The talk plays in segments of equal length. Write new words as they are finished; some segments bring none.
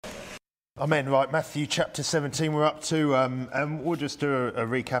Amen. Right, Matthew chapter 17 we're up to, and we'll just do a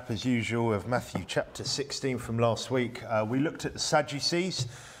recap as usual of Matthew chapter 16 from last week. We looked at the Sadducees,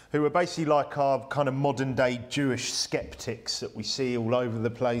 who were basically like our kind of modern day Jewish skeptics that we see all over the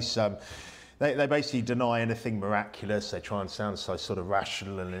place. They basically deny anything miraculous. They try and sound so sort of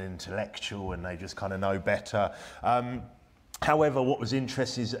rational and intellectual, and they just kind of know better. However, what was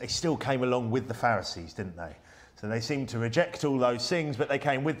interesting is that they still came along with the Pharisees, didn't they? So they seemed to reject all those things, but they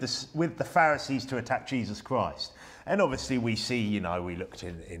came with the Pharisees to attack Jesus Christ. And obviously we see, we looked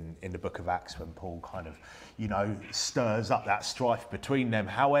in the book of Acts when Paul kind of, stirs up that strife between them.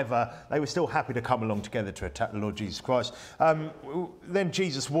 However, they were still happy to come along together to attack the Lord Jesus Christ. Then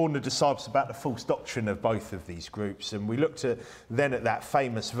Jesus warned the disciples about the false doctrine of both of these groups. And we looked at that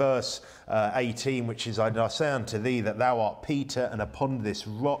famous verse 18, which is, I say unto thee that thou art Peter, and upon this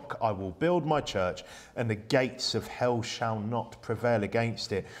rock I will build my church, and the gates of hell shall not prevail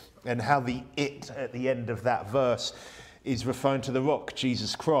against it. And how the "it" at the end of that verse is referring to the rock,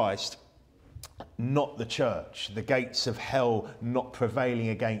 Jesus Christ, not the church. The gates of hell not prevailing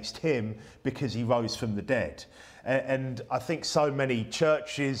against him because he rose from the dead. And I think so many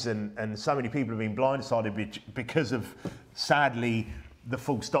churches and so many people have been blindsided because of, sadly, the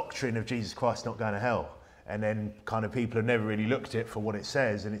false doctrine of Jesus Christ not going to hell. And then kind of people have never really looked at it for what it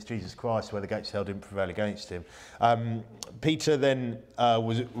says, and it's Jesus Christ where the gates of hell didn't prevail against him. Peter then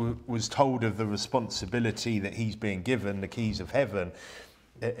was told of the responsibility that he's being given, the keys of heaven,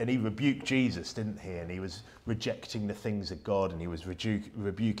 and he rebuked Jesus, didn't he? And he was rejecting the things of God, and he was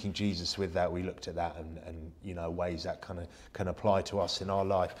rebuking Jesus with that. We looked at that and ways that kind of can apply to us in our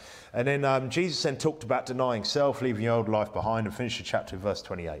life. And then Jesus then talked about denying self, leaving your old life behind, and finished the chapter with verse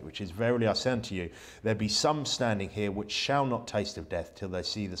 28, which is, verily I say unto you, there be some standing here which shall not taste of death till they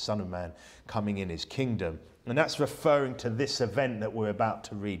see the Son of Man coming in his kingdom. And that's referring to this event that we're about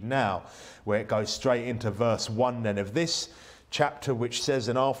to read now, where it goes straight into verse 1 then of this chapter, which says,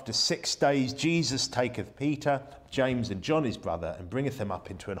 and after 6 days Jesus taketh Peter, James and John his brother, and bringeth them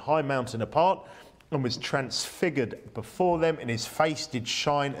up into an high mountain apart, and was transfigured before them, and his face did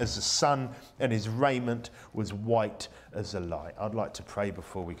shine as the sun, and his raiment was white as a light. I'd like to pray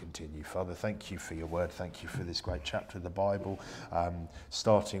before we continue. Father, thank you for your word. Thank you for this great chapter of the Bible,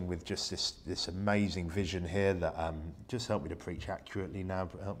 starting with just this amazing vision here that just help me to preach accurately now,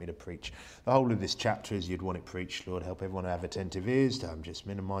 but help me to preach the whole of this chapter as you'd want it preached, Lord. Help everyone to have attentive ears, to just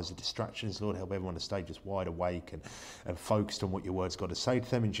minimise the distractions, Lord. Help everyone to stay just wide awake and focused on what your word's got to say to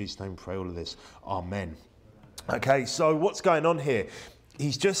them. In Jesus' name, pray all of this. Amen. Okay, so what's going on here?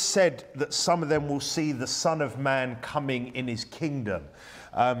 He's just said that some of them will see the Son of Man coming in his kingdom.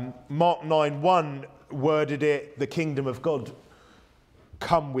 Mark 9:1 worded it, the kingdom of God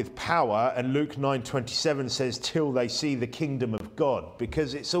come with power, and Luke 9:27 says, till they see the kingdom of God,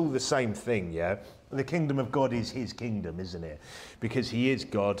 because it's all the same thing, yeah? The kingdom of God is his kingdom, isn't it? Because he is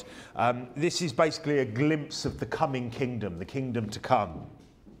God. This is basically a glimpse of the coming kingdom, the kingdom to come.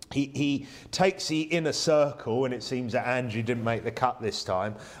 He takes the inner circle, and it seems that Andrew didn't make the cut this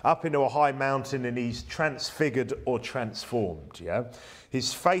time, up into a high mountain, and he's transfigured or transformed, yeah?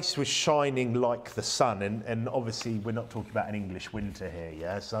 His face was shining like the sun, and obviously we're not talking about an English winter here,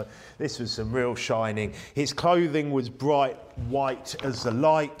 yeah? So this was some real shining. His clothing was bright white as the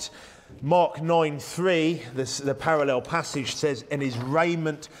light. Mark 9:3, the parallel passage says, and his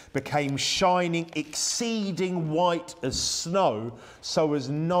raiment became shining, exceeding white as snow, so as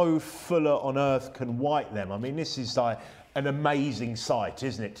no fuller on earth can white them. I mean, this is like an amazing sight,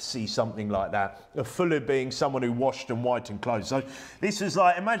 isn't it, to see something like that? A fuller being someone who washed and whitened clothes. So this was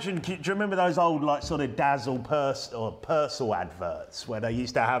like, imagine, do you remember those old like sort of Dazzle Persil adverts where they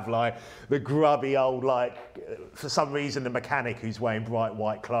used to have like the grubby old, like, for some reason, the mechanic who's wearing bright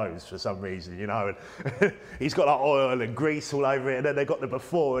white clothes for some reason, and he's got like oil and grease all over it, and then they got the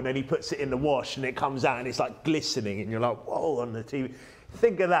before, and then he puts it in the wash and it comes out and it's like glistening, and you're like, whoa, on the TV.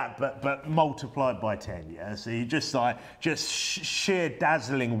 Think of that, but multiplied by 10, yeah? So you just like, sheer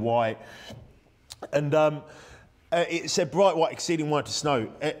dazzling white. And it said bright white, exceeding white as snow.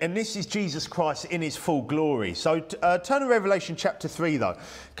 And this is Jesus Christ in his full glory. So turn to Revelation chapter 3, though,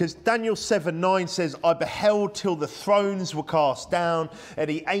 because Daniel 7:9 says, I beheld till the thrones were cast down, and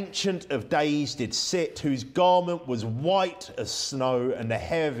the Ancient of Days did sit, whose garment was white as snow, and the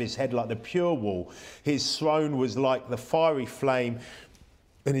hair of his head like the pure wool. His throne was like the fiery flame,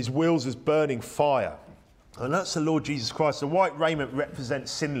 and his wheels as burning fire. And that's the Lord Jesus Christ. The white raiment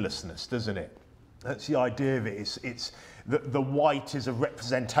represents sinlessness, doesn't it? That's the idea of it. It's the white is a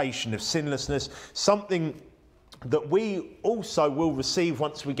representation of sinlessness. Something that we also will receive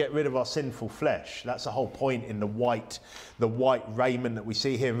once we get rid of our sinful flesh. That's the whole point in the white raiment that we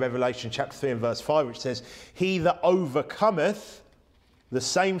see here in Revelation chapter 3 and verse 5, which says, he that overcometh, the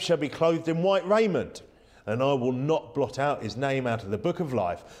same shall be clothed in white raiment. And I will not blot out his name out of the book of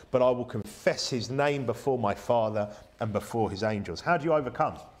life, but I will confess his name before my Father and before his angels. How do you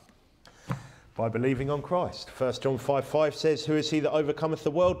overcome? By believing on Christ. 1 John 5:5 says, who is he that overcometh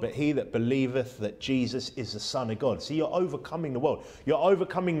the world, but he that believeth that Jesus is the Son of God. See, you're overcoming the world. You're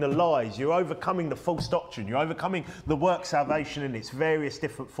overcoming the lies. You're overcoming the false doctrine. You're overcoming the work salvation in its various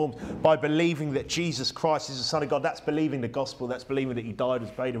different forms by believing that Jesus Christ is the Son of God. That's believing the gospel. That's believing that he died, was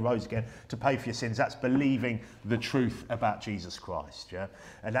buried, and rose again to pay for your sins. That's believing the truth about Jesus Christ. Yeah,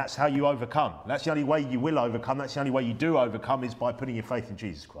 and that's how you overcome. That's the only way you will overcome. That's the only way you do overcome, is by putting your faith in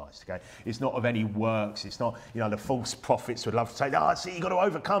Jesus Christ. Okay, it's not of any works. It's not, the false prophets would love to say, see, you've got to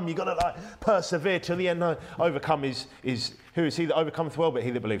overcome, you've got to persevere till the end. No, overcome is who is he that overcometh the world, but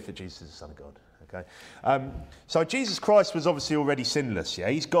he that believeth that Jesus is the Son of God. Okay, so Jesus Christ was obviously already sinless. Yeah,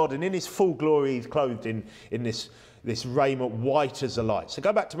 he's God, and in his full glory, he's clothed in this raiment white as a light. So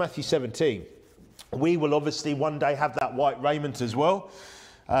go back to Matthew 17. We will obviously one day have that white raiment as well.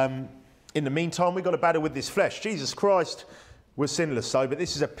 In the meantime, we've got to battle with this flesh. Jesus Christ was sinless, so, but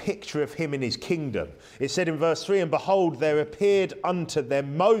this is a picture of him in his kingdom. It said in verse 3, and behold, there appeared unto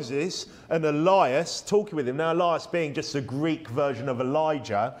them Moses and Elias, talking with him. Now, Elias being just a Greek version of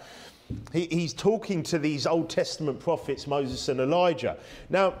Elijah, he's talking to these Old Testament prophets, Moses and Elijah.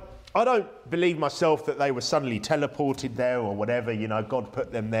 Now, I don't believe myself that they were suddenly teleported there or whatever, God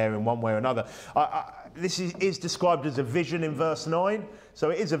put them there in one way or another. This is described as a vision in verse 9, so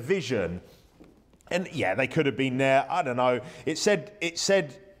it is a vision. And yeah, they could have been there. I don't know. It said,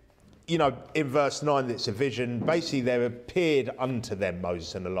 in verse 9 that it's a vision. Basically, there appeared unto them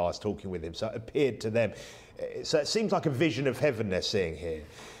Moses and Elias talking with him. So it appeared to them. So it seems like a vision of heaven they're seeing here.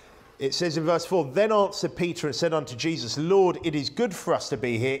 It says in verse 4, then answered Peter and said unto Jesus, Lord, it is good for us to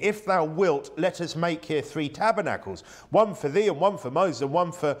be here. If thou wilt, let us make here 3 tabernacles, one for thee and one for Moses and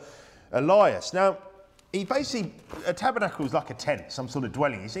one for Elias. Now, he basically, a tabernacle is like a tent, some sort of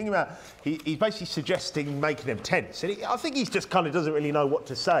dwelling. He's thinking about, he's basically suggesting making them tents. And I think he just kind of doesn't really know what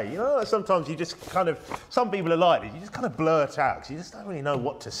to say. Sometimes you just kind of, some people are like this, you just kind of blurt out because you just don't really know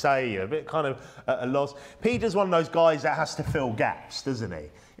what to say. You're a bit kind of at a loss. Peter's one of those guys that has to fill gaps, doesn't he?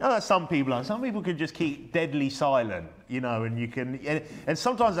 Some people can just keep deadly silent, and you can, and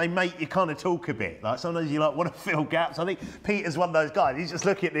sometimes they make you kind of talk a bit. Like sometimes you want to fill gaps. I think Peter's one of those guys. He's just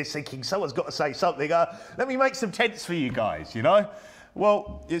looking at this thinking, someone's got to say something. Let me make some tents for you guys,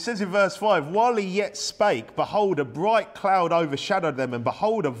 Well, it says in verse 5, while he yet spake, behold, a bright cloud overshadowed them, and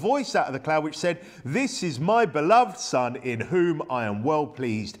behold, a voice out of the cloud which said, this is my beloved Son, in whom I am well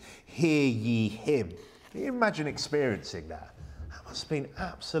pleased. Hear ye him. Can you imagine experiencing that? It's been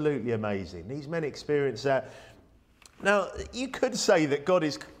absolutely amazing. These men experience that. Now, you could say that God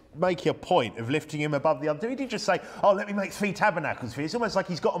is making a point of lifting him above the other. He didn't just say, let me make 3 tabernacles for you. It's almost like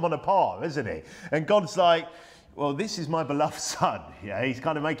he's got them on a par, isn't he? And God's like, well, this is my beloved Son. Yeah, he's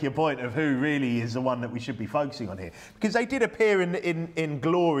kind of making a point of who really is the one that we should be focusing on here, because they did appear in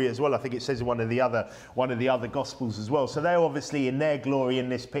glory as well. I think it says in one of the other Gospels as well. So they're obviously in their glory in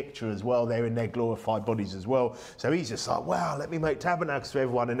this picture as well. They're in their glorified bodies as well. So he's just like, wow, let me make tabernacles for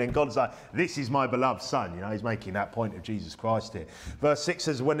everyone. And then God's like, this is my beloved Son. He's making that point of Jesus Christ here. Verse 6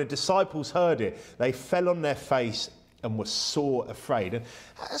 says, when the disciples heard it, they fell on their face and were sore afraid. And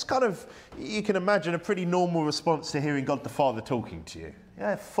that's kind of, you can imagine, a pretty normal response to hearing God the Father talking to you.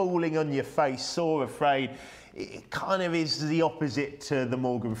 Falling on your face, sore afraid. It kind of is the opposite to the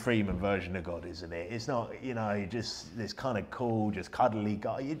Morgan Freeman version of God, isn't it? It's not, just this kind of cool, just cuddly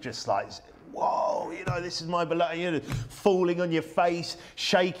guy. You're just like, whoa, this is my beloved. Falling on your face,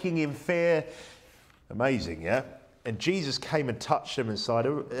 shaking in fear. Amazing, yeah? And Jesus came and touched them and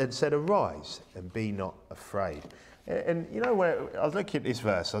said, arise and be not afraid. And where I was looking at this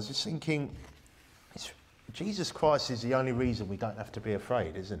verse, I was just thinking, Jesus Christ is the only reason we don't have to be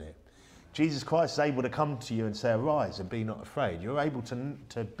afraid, isn't it? Jesus Christ is able to come to you and say, arise and be not afraid. You're able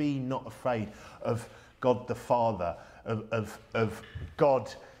to be not afraid of God the Father, of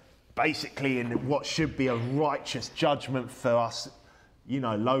God basically in what should be a righteous judgment for us,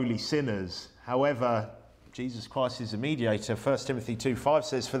 lowly sinners. However, Jesus Christ is a mediator. 1 Timothy 2:5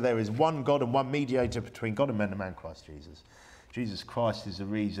 says, for there is one God and one mediator between God and men, the man Christ Jesus. Jesus Christ is the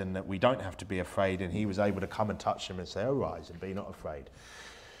reason that we don't have to be afraid, and he was able to come and touch them and say, arise and be not afraid.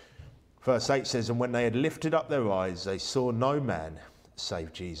 Verse 8 says, and when they had lifted up their eyes, they saw no man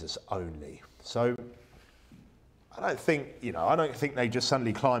save Jesus only. So I don't think they just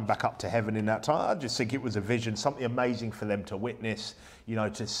suddenly climbed back up to heaven in that time. I just think it was a vision, something amazing for them to witness,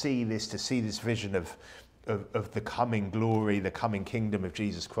 to see this vision of the coming glory, the coming kingdom of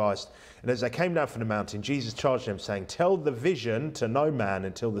Jesus Christ. And as they came down from the mountain, Jesus charged them, saying, "Tell the vision to no man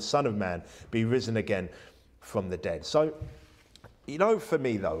until the Son of Man be risen again from the dead." So, for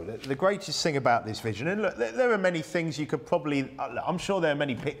me though, the greatest thing about this vision, and look, there are many things you could probably, I'm sure there are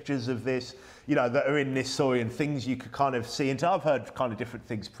many pictures of this, that are in this story and things you could kind of see into. I've heard kind of different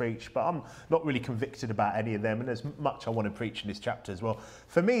things preached, but I'm not really convicted about any of them, and there's much I want to preach in this chapter as well.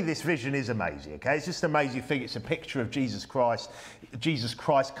 For me, this vision is amazing, okay? It's just an amazing thing. It's a picture of Jesus Christ's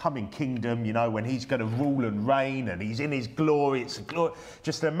coming kingdom, when he's going to rule and reign and he's in his glory. It's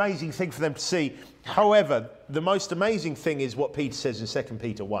just an amazing thing for them to see. However, the most amazing thing is what Peter says in 2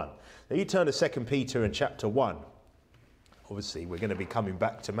 Peter 1. Now you turn to 2 Peter in chapter 1. Obviously, we're going to be coming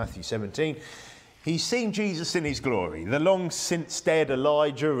back to Matthew 17. He's seen Jesus in his glory, the long since dead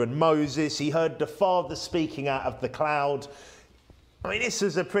Elijah and Moses. He heard the Father speaking out of the cloud. I mean, this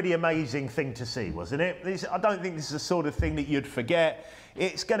is a pretty amazing thing to see, wasn't it? I don't think this is the sort of thing that you'd forget.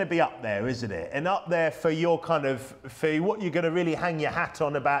 It's going to be up there, isn't it? And up there for for what you're going to really hang your hat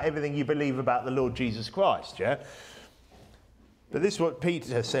on about everything you believe about the Lord Jesus Christ, yeah? But this is what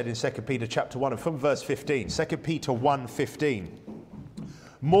Peter said in 2 Peter chapter 1 and from verse 15. 2 Peter 1:15.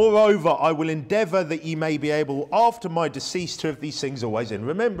 "Moreover, I will endeavour that ye may be able, after my decease, to have these things always in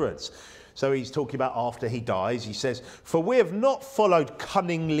remembrance." So he's talking about after he dies. He says, "For we have not followed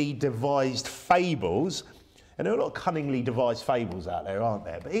cunningly devised fables." And there are a lot of cunningly devised fables out there, aren't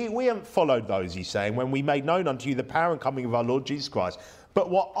there? But we haven't followed those, he's saying, "when we made known unto you the power and coming of our Lord Jesus Christ, but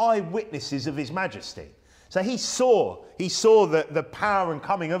were eyewitnesses of his majesty." So he saw the power and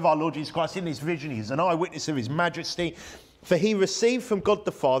coming of our Lord Jesus Christ in his vision. He is an eyewitness of his majesty. "For he received from God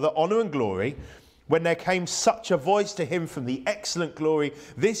the Father honour and glory, when there came such a voice to him from the excellent glory,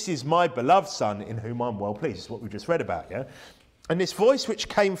 'This is my beloved Son, in whom I'm well pleased.'" This is what we just read about, yeah? "And this voice which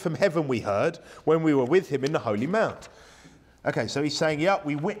came from heaven we heard, when we were with him in the holy mount." Okay, so he's saying, yeah,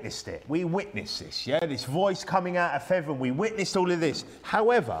 we witnessed it. We witnessed this, yeah? This voice coming out of heaven, we witnessed all of this.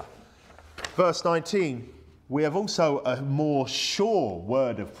 However, verse 19, "We have also a more sure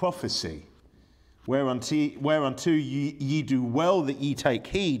word of prophecy, whereunto ye do well that ye take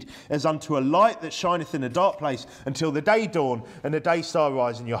heed, as unto a light that shineth in a dark place, until the day dawn and the day star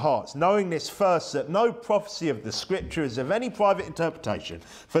rise in your hearts. Knowing this first, that no prophecy of the Scripture is of any private interpretation.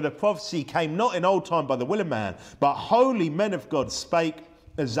 For the prophecy came not in old time by the will of man, but holy men of God spake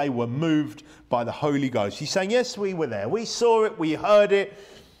as they were moved by the Holy Ghost." He's saying, yes, we were there. We saw it. We heard it.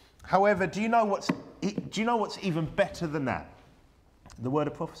 However, do you know what's even better than that? The word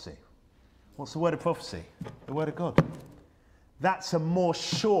of prophecy. What's the word of prophecy? The word of God. That's a more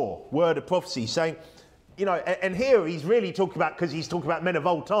sure word of prophecy. Saying, and here he's really talking about, because he's talking about men of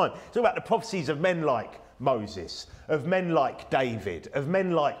old time. He's talking about the prophecies of men like Moses, of men like David, of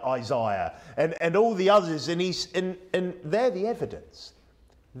men like Isaiah, and all the others. And they're the evidence.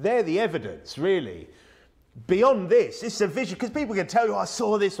 They're the evidence, really. Beyond this is a vision, because people can tell you, I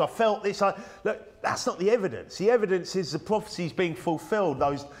saw this, I felt this. Look, that's not the evidence. The evidence is the prophecies being fulfilled,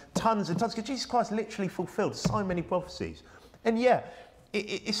 those tons and tons, because Jesus Christ literally fulfilled so many prophecies. And yeah,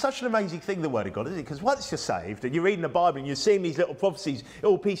 it's such an amazing thing, the Word of God, isn't it? Because once you're saved and you're reading the Bible and you're seeing these little prophecies,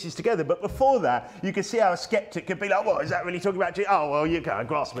 all pieces together, but before that, you can see how a skeptic could be like, what, is that really talking about Jesus? Oh, well, you can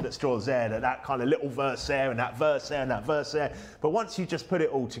grasp it at straws there, that kind of little verse there, and that verse there, and that verse there. But once you just put it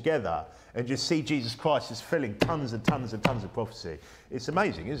all together and just see Jesus Christ as filling tons and tons and tons of prophecy, it's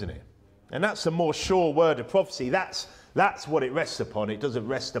amazing, isn't it? And that's a more sure word of prophecy. That's what it rests upon. It doesn't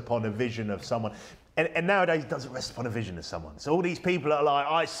rest upon a vision of someone. And nowadays, it doesn't rest upon a vision of someone. So all these people are like,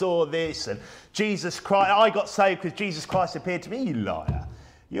 I saw this, and Jesus Christ, I got saved because Jesus Christ appeared to me. You liar.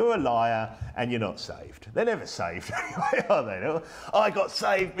 You're a liar, and you're not saved. They're never saved anyway, are they? I got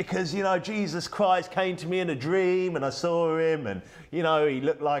saved because, Jesus Christ came to me in a dream, and I saw him, and, he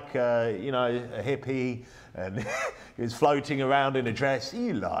looked like, a hippie, and he was floating around in a dress.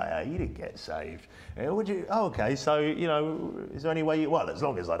 You liar. You didn't get saved. Would you? Oh, okay. So, is there any way well, as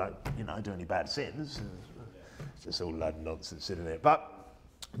long as I don't, do any bad sins. It's just all load of nonsense, isn't it? But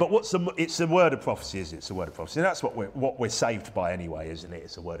it's the word of prophecy, isn't it? It's the word of prophecy. And that's what we're saved by anyway, isn't it?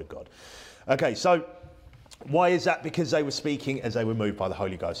 It's the word of God. Okay, so why is that? Because they were speaking as they were moved by the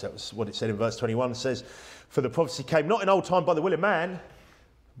Holy Ghost. That was what it said in verse 21. It says, "For the prophecy came not in old time by the will of man,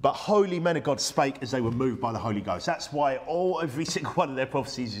 but holy men of God spake as they were moved by the Holy Ghost." That's why every single one of their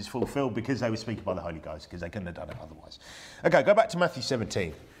prophecies is fulfilled, because they were speaking by the Holy Ghost, because they couldn't have done it otherwise. Okay, go back to Matthew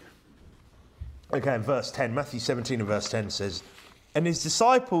 17. Okay, in verse 10, Matthew 17 and verse 10 says, "And his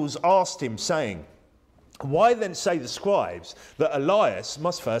disciples asked him, saying, Why then say the scribes that Elias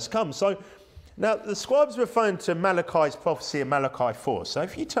must first come? So now the scribes are referring to Malachi's prophecy in Malachi 4. So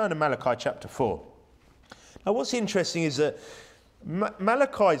if you turn to Malachi chapter 4. Now what's interesting is that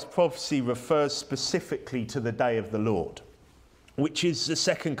Malachi's prophecy refers specifically to the day of the Lord, which is the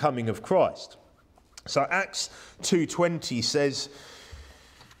second coming of Christ. So Acts 2:20 says,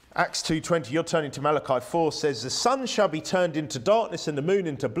 Acts 2:20, you're turning to Malachi 4, says, the sun shall be turned into darkness and the moon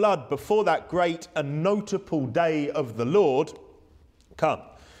into blood before that great and notable day of the Lord come.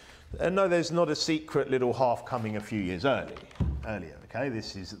 And no, there's not a secret little half coming a few years earlier, okay?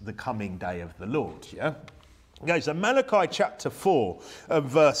 This is the coming day of the Lord, yeah? Okay, so Malachi chapter 4 and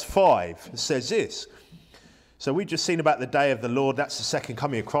verse 5 says this. So we've just seen about the day of the Lord. That's the second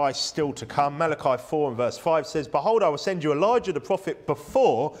coming of Christ, still to come. Malachi 4 and verse 5 says, behold, I will send you Elijah the prophet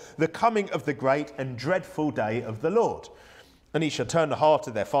before the coming of the great and dreadful day of the Lord. And he shall turn the heart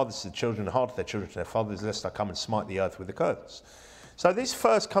of their fathers to the children, the heart of their children to their fathers, lest I come and smite the earth with a curse. So this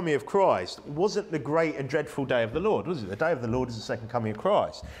first coming of Christ wasn't the great and dreadful day of the Lord, was it? The day of the Lord is the second coming of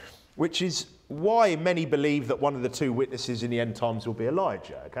Christ, which is why many believe that one of the two witnesses in the end times will be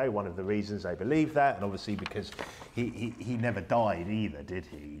Elijah. Okay, one of the reasons they believe that, and obviously because he never died either, did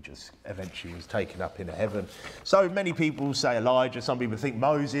he? He just eventually was taken up into heaven. So many people say Elijah. Some people think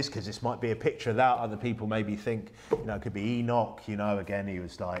Moses, because this might be a picture of that. Other people maybe think, it could be Enoch. Again, he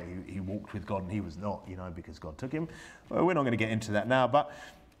was like he walked with God and he was not. Because God took him. Well, we're not going to get into that now. But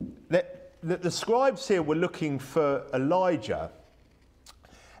the scribes here were looking for Elijah.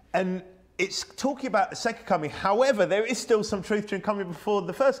 And it's talking about the second coming. However, there is still some truth to him coming before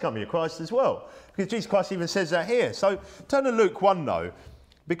the first coming of Christ as well. Because Jesus Christ even says that here. So turn to Luke 1 though.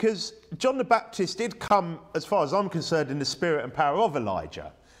 Because John the Baptist did come, as far as I'm concerned, in the spirit and power of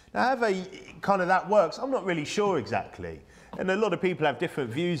Elijah. Now, however kind of that works, I'm not really sure exactly. And a lot of people have different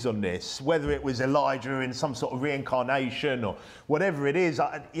views on this, whether it was Elijah in some sort of reincarnation or whatever it is,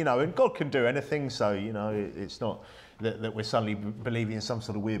 and God can do anything. So, it's not that we're suddenly believing in some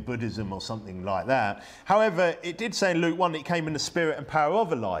sort of weird Buddhism or something like that. However, it did say in Luke 1 that he came in the spirit and power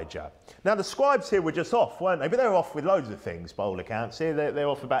of Elijah. Now, the scribes here were just off, weren't they? But they were off with loads of things, by all accounts. Here, they're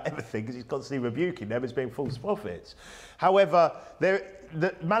off about everything because he's constantly rebuking them as being false prophets. However,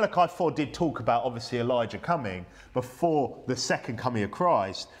 Malachi 4 did talk about, obviously, Elijah coming before the second coming of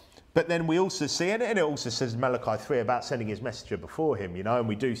Christ. But then we also see, and it also says in Malachi 3 about sending his messenger before him, and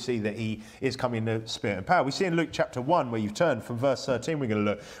we do see that he is coming in the spirit and power. We see in Luke chapter 1, where you've turned from verse 13, we're going to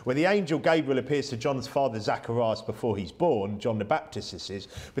look, where the angel Gabriel appears to John's father Zacharias before he's born, John the Baptist this is.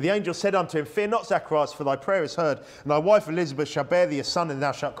 But the angel said unto him, fear not, Zacharias, for thy prayer is heard, and thy wife Elizabeth shall bear thee a son, and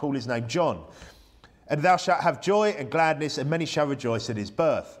thou shalt call his name John. And thou shalt have joy and gladness, and many shall rejoice at his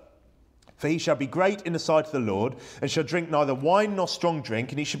birth. For he shall be great in the sight of the Lord, and shall drink neither wine nor strong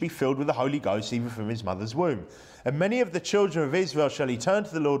drink, and he shall be filled with the Holy Ghost, even from his mother's womb. And many of the children of Israel shall he turn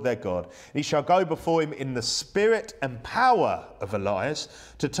to the Lord their God, and he shall go before him in the spirit and power of Elias,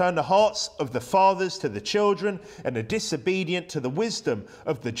 to turn the hearts of the fathers to the children, and the disobedient to the wisdom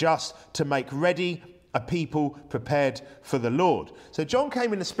of the just, to make ready a people prepared for the Lord. So John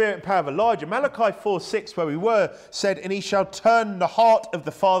came in the spirit and power of Elijah. Malachi 4:6, where we were, said, and he shall turn the heart of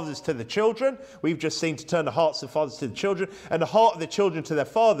the fathers to the children. We've just seen to turn the hearts of the fathers to the children, and the heart of the children to their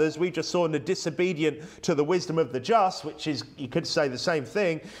fathers. We just saw in the disobedient to the wisdom of the just, which is, you could say the same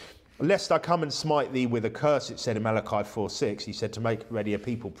thing. Lest I come and smite thee with a curse, it said in Malachi 4:6. He said to make ready a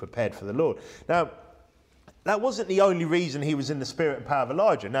people prepared for the Lord. Now, that wasn't the only reason he was in the spirit and power of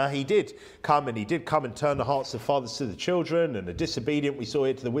Elijah. Now, he did come and turn the hearts of fathers to the children, and the disobedient, we saw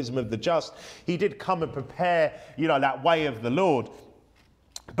it, to the wisdom of the just. He did come and prepare, that way of the Lord.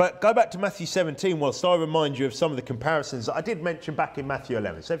 But go back to Matthew 17 whilst I remind you of some of the comparisons that I did mention back in Matthew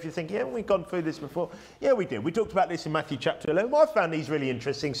 11. So if you think, haven't we gone through this before? Yeah, we did. We talked about this in Matthew chapter 11. Well, I found these really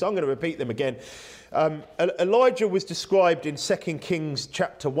interesting, so I'm going to repeat them again. Elijah was described in 2 Kings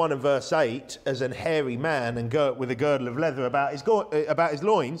chapter 1 and verse 8 as an hairy man and with a girdle of leather about his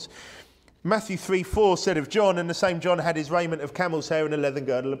loins. Matthew 3:4 said of John, and the same John had his raiment of camel's hair and a leathern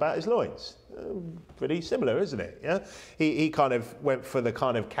girdle about his loins. Pretty similar, isn't it? Yeah, he kind of went for the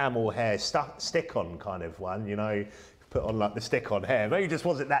kind of camel hair stick-on kind of one, put on like the stick-on hair. Maybe he just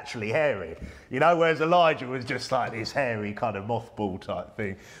wasn't naturally hairy, whereas Elijah was just like this hairy kind of mothball type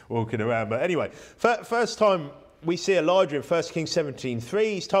thing walking around. But anyway, first time we see Elijah in 1 Kings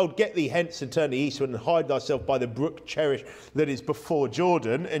 17:3. He's told, get thee hence and turn thee eastward and hide thyself by the brook Cherith that is before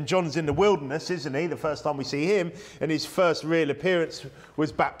Jordan. And John's in the wilderness, isn't he? The first time we see him. And his first real appearance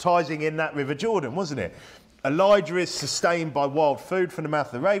was baptizing in that river Jordan, wasn't it? Elijah is sustained by wild food from the mouth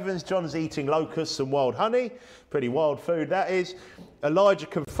of the ravens. John's eating locusts and wild honey. Pretty wild food that is. Elijah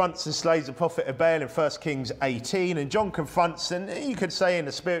confronts and slays the prophet of Baal in 1 Kings 18. And John confronts, and you could say in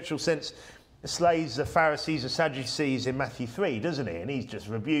a spiritual sense, slays the Pharisees and Sadducees in Matthew 3, doesn't he? And he's just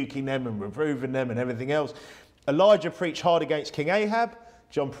rebuking them and reproving them and everything else. Elijah preached hard against King Ahab.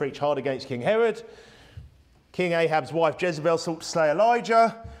 John preached hard against King Herod. King Ahab's wife Jezebel sought to slay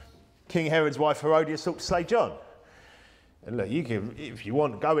Elijah. King Herod's wife Herodias sought to slay John. And look, you can, if you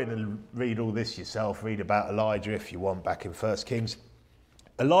want, go in and read all this yourself. Read about Elijah if you want back in 1 Kings.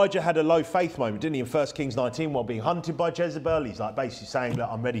 Elijah had a low faith moment, didn't he, in 1 Kings 19 while being hunted by Jezebel. He's like basically saying, look,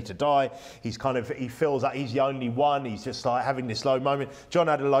 I'm ready to die. He feels like he's the only one. He's just like having this low moment. John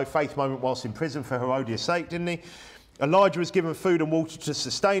had a low faith moment whilst in prison for Herodias' sake, didn't he? Elijah was given food and water to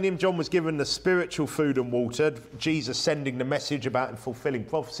sustain him. John was given the spiritual food and water. Jesus sending the message about him fulfilling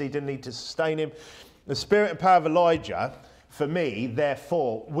prophecy, didn't he, to sustain him. The spirit and power of Elijah, for me,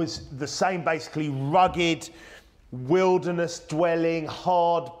 therefore, was the same basically rugged, wilderness-dwelling,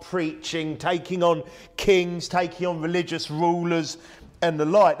 hard preaching, taking on kings, taking on religious rulers and the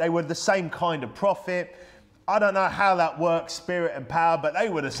like. They were the same kind of prophet. I don't know how that works, spirit and power, but they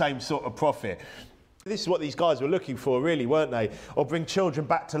were the same sort of prophet. This is what these guys were looking for, really, weren't they? Or bring children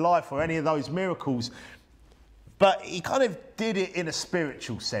back to life or any of those miracles. But he kind of did it in a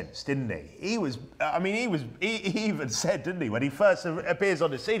spiritual sense, didn't he? He even said, didn't he, when he first appears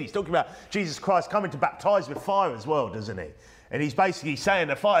on the scene, he's talking about Jesus Christ coming to baptize with fire as well, doesn't he? And he's basically saying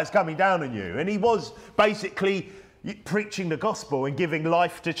the fire's coming down on you. And he was basically preaching the gospel and giving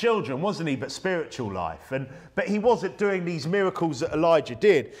life to children, wasn't he? But spiritual life. But he wasn't doing these miracles that Elijah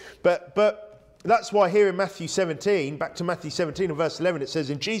did. But that's why here in Matthew 17, back to Matthew 17 and verse 11, it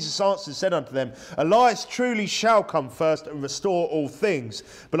says, And Jesus answered and said unto them, Elias truly shall come first and restore all things.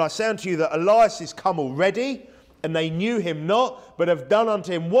 But I say unto you that Elias is come already, and they knew him not, but have done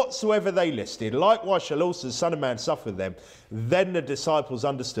unto him whatsoever they listed. Likewise shall also the Son of Man suffer them. Then the disciples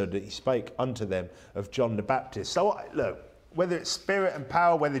understood that he spake unto them of John the Baptist. So look, whether it's spirit and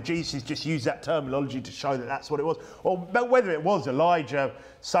power, whether Jesus just used that terminology to show that that's what it was, or whether it was Elijah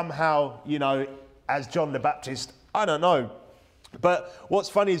somehow, you know, as John the Baptist, I don't know. But what's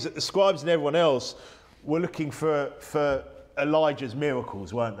funny is that the scribes and everyone else were looking for Elijah's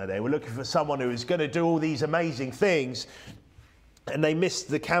miracles, weren't they? They were looking for someone who was going to do all these amazing things, and they missed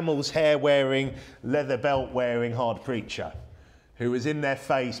the camel's hair wearing, leather belt wearing hard preacher who was in their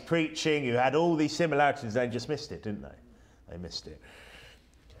face preaching, who had all these similarities. They just missed it, didn't they? They missed it.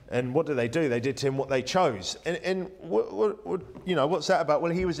 And what did? They did to him what they chose. And what you know, what's that about?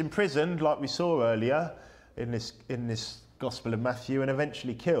 Well, he was imprisoned, like we saw earlier in this Gospel of Matthew, and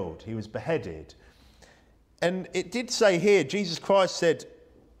eventually killed. He was beheaded. And it did say here, Jesus Christ said,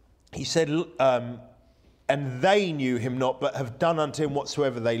 he said, and they knew him not, but have done unto him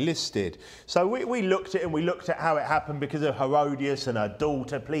whatsoever they listed. So we looked at it, and we looked at how it happened because of Herodias and her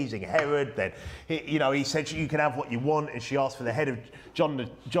daughter pleasing Herod. Then, he said, you can have what you want, and she asked for the head of John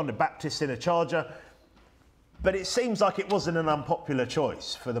the Baptist in a charger. But it seems like it wasn't an unpopular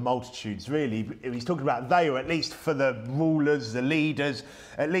choice for the multitudes, really. He's talking about they, or at least for the rulers, the leaders,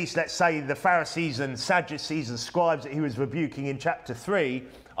 at least let's say the Pharisees and Sadducees and scribes that he was rebuking in chapter 3,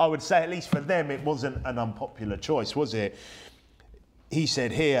 I would say at least for them it wasn't an unpopular choice, was it? He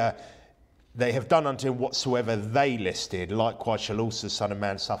said here, they have done unto him whatsoever they listed, likewise shall also the Son of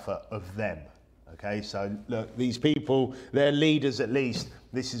Man suffer of them. Okay, so look, these people, their leaders at least,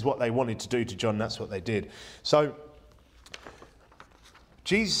 this is what they wanted to do to John, that's what they did. So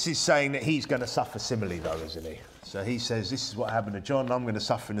Jesus is saying that he's going to suffer similarly though, isn't he? So he says, this is what happened to John, I'm going to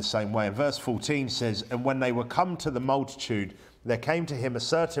suffer in the same way. And verse 14 says, And when they were come to the multitude, there came to him a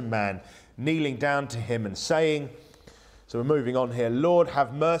certain man, kneeling down to him and saying, so we're moving on here, Lord,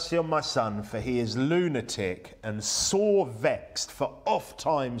 have mercy on my son, for he is lunatic and sore vexed, for oft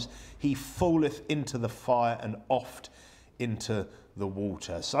times he falleth into the fire and oft into the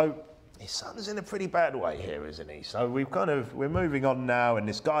water. So his son's in a pretty bad way here, isn't he? So we're moving on now, and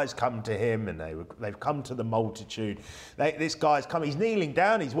this guy's come to him, and they've come to the multitude. This guy's come, he's kneeling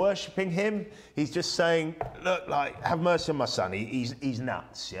down, he's worshipping him. He's just saying, look, like, have mercy on my son. He's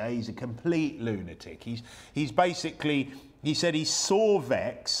nuts, yeah? He's a complete lunatic. He's basically, he said he's sore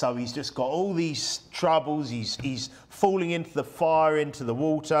vexed, so he's just got all these troubles. He's falling into the fire, into the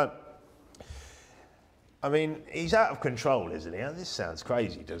water. I mean, he's out of control, isn't he? This sounds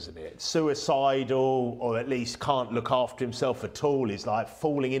crazy, doesn't it? Suicidal, or at least can't look after himself at all. He's like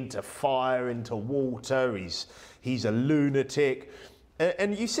falling into fire, into water. He's a lunatic.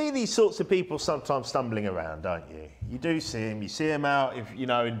 And you see these sorts of people sometimes stumbling around, don't you? You do see him. You see him out,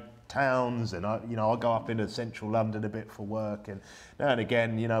 in towns, and I go up into central London a bit for work, and now and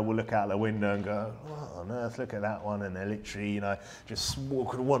again, we'll look out the window and go, what on earth, look at that one, and they're literally, just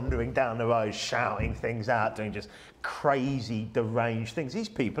wandering down the road, shouting things out, doing just crazy, deranged things. These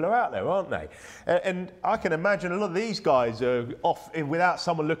people are out there, aren't they? And I can imagine a lot of these guys are off, without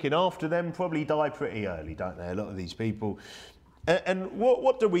someone looking after them, probably die pretty early, don't they? A lot of these people. And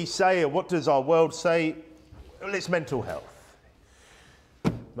what do we say, or what does our world say? Well, it's mental health.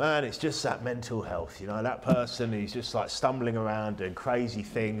 Man, it's just that mental health, that person who's just like stumbling around doing crazy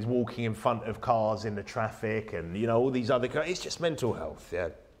things, walking in front of cars in the traffic, and, all these other, it's just mental health, yeah.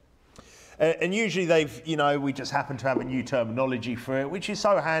 And usually we just happen to have a new terminology for it, which is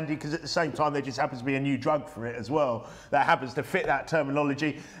so handy because at the same time there just happens to be a new drug for it as well that happens to fit that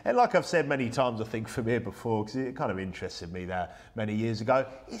terminology. And like I've said many times, I think from here before, because it kind of interested me that many years ago,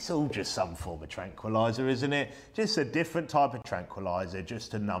 it's all just some form of tranquilizer, isn't it? Just a different type of tranquilizer just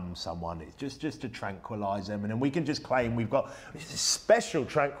to numb someone. It's just to tranquilize them. And then we can just claim we've got a special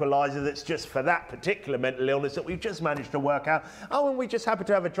tranquilizer that's just for that particular mental illness that we've just managed to work out. Oh, and we just happen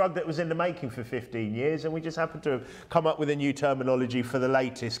to have a drug that was in the making for 15 years, and we just happen to have come up with a new terminology for the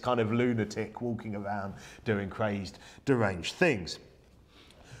latest kind of lunatic walking around doing crazed, deranged things.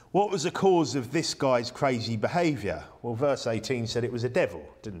 What was the cause of this guy's crazy behaviour? Well, verse 18 said it was a devil,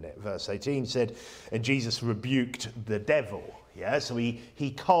 didn't it? Verse 18 said, and Jesus rebuked the devil. Yeah, so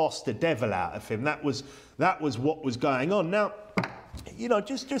he cast the devil out of him. That was what was going on. Now,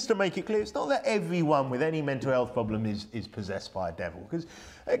 just to make it clear, it's not that everyone with any mental health problem is possessed by a devil. Because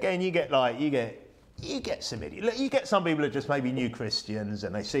again, you get some idiots. You get some people that just maybe new Christians,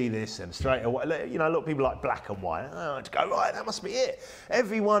 and they see this and straight away, a lot of people like black and white. Oh, to go, right, that must be it.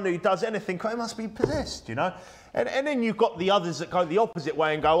 Everyone who does anything crazy must be possessed, And then you've got the others that go the opposite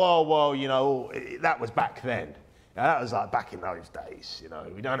way and go, oh, well, that was back then. Now, that was like back in those days,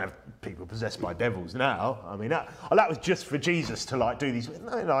 We don't have people possessed by devils now. I mean, that was just for Jesus to do these.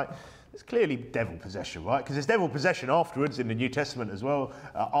 No, it's clearly devil possession, right? Because there's devil possession afterwards in the New Testament as well,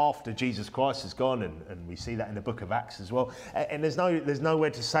 after Jesus Christ has gone, and we see that in the book of Acts as well. And there's nowhere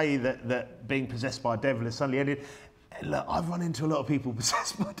to say that being possessed by a devil has suddenly ended. And look, I've run into a lot of people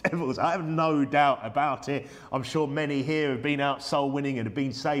possessed by devils. I have no doubt about it. I'm sure many here have been out soul winning and have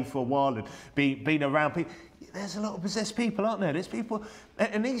been saved for a while and been around people. There's a lot of possessed people, aren't there? There's people,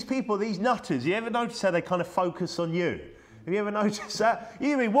 and these people, these nutters, you ever notice how they kind of focus on you? Have you ever noticed that?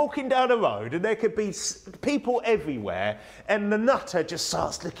 You'd be walking down a road and there could be people everywhere, and the nutter just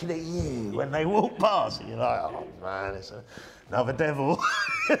starts looking at you when they walk past. And you're like, oh man, it's another devil.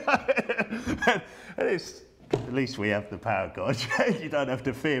 and it's, at least we have the power of God. You don't have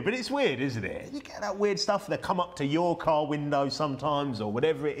to fear. But it's weird, isn't it? You get that weird stuff. They come up to your car window sometimes, or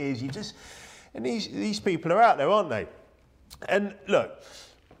whatever it is. And these people are out there, aren't they? And look,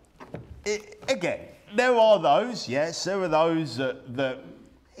 again, there are those, yes, there are those that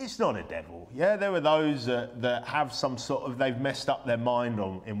it's not a devil. Yeah, there are those that have some sort of, they've messed up their mind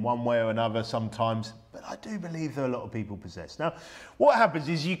in one way or another sometimes. But I do believe there are a lot of people possessed. Now, what happens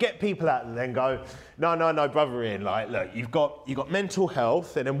is you get people out there then go, no, brother Ian, look, you've got mental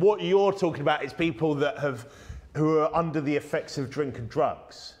health, and then what you're talking about is people who are under the effects of drink and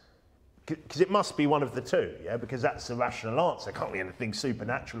drugs. Because it must be one of the two, yeah? Because that's the rational answer. It can't be anything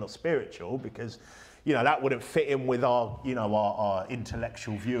supernatural or spiritual, because, that wouldn't fit in with our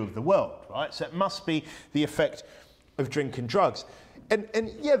intellectual view of the world, right? So it must be the effect of drink and drugs.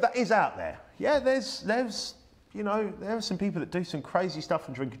 And yeah, that is out there. Yeah, there are some people that do some crazy stuff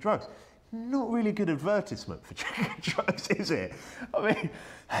and drink and drugs. Not really good advertisement for drinking drugs, is it? I mean,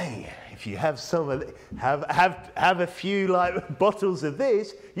 hey, if you have some of have a few bottles of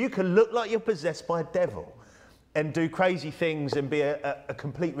this, you can look like you're possessed by a devil and do crazy things and be a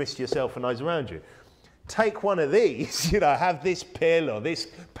complete risk to yourself and those around you. Take one of these, have this pill or this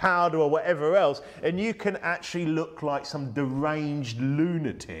powder or whatever else, and you can actually look like some deranged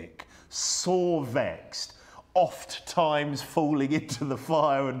lunatic, sore vexed, oft times falling into the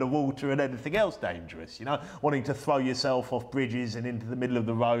fire and the water and anything else dangerous, wanting to throw yourself off bridges and into the middle of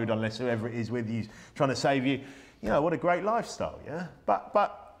the road unless whoever it is with you is trying to save you. What a great lifestyle, yeah? But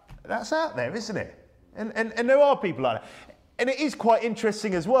that's out there, isn't it? And there are people like that. And it is quite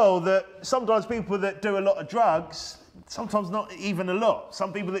interesting as well that sometimes people that do a lot of drugs, sometimes not even a lot,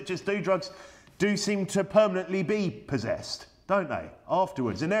 some people that just do drugs do seem to permanently be possessed, don't they,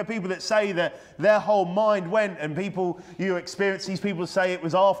 afterwards? And there are people that say that their whole mind went, and you experience these people say it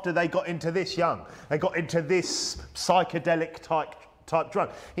was after they got into this young. They got into this psychedelic type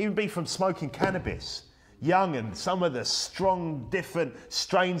drug. Even be from smoking cannabis. young and some of the strong, different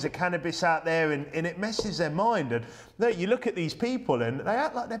strains of cannabis out there, and it messes their mind. And you look at these people and they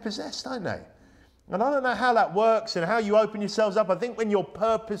act like they're possessed, don't they? And I don't know how that works and how you open yourselves up. I think when you're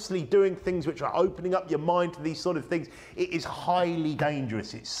purposely doing things which are opening up your mind to these sort of things, it is highly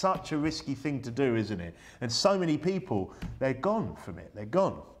dangerous. It's such a risky thing to do, isn't it? And so many people, they're gone from it. They're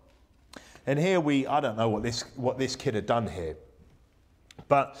gone. And here I don't know what this kid had done here.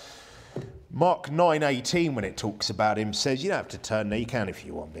 But Mark 9:18, when it talks about him, says, you don't have to turn there, you can if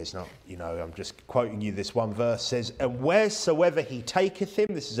you want, but it's not, I'm just quoting you this one verse, says, and wheresoever he taketh him,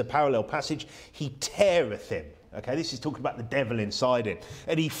 this is a parallel passage, he teareth him. Okay, this is talking about the devil inside him.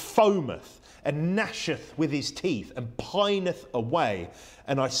 And he foameth and gnasheth with his teeth and pineth away.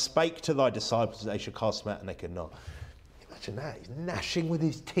 And I spake to thy disciples that they should cast him out, and they could not. Imagine that, he's gnashing with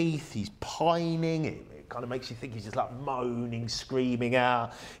his teeth, he's pining, it kind of makes you think he's just like moaning, screaming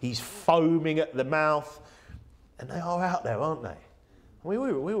out. He's foaming at the mouth. And they are out there, aren't they? We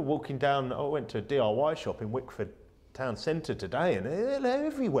were walking down, I went to a DIY shop in Wickford town centre today, and they're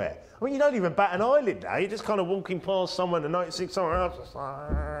everywhere. I mean, you don't even bat an eyelid now. You're just kind of walking past someone and noticing someone else. It's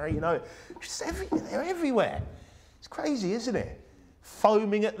like, just they're everywhere. It's crazy, isn't it?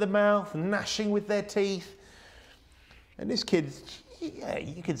 Foaming at the mouth, gnashing with their teeth. And this kid, yeah,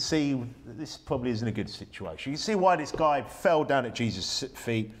 you can see that this probably isn't a good situation. You can see why this guy fell down at Jesus'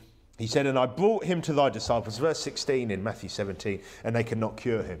 feet. He said, and I brought him to thy disciples, verse 16 in Matthew 17, and they could not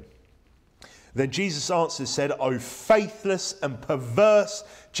cure him. Then Jesus answered, said, O faithless and perverse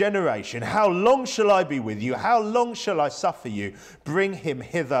generation, how long shall I be with you? How long shall I suffer you? Bring him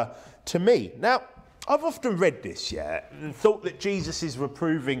hither to me. Now, I've often read this, and thought that Jesus is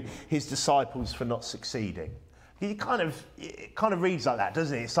reproving his disciples for not succeeding. It kind of reads like that,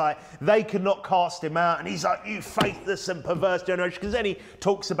 doesn't it? It's like they could not cast him out, and he's like, you faithless and perverse generation, because then he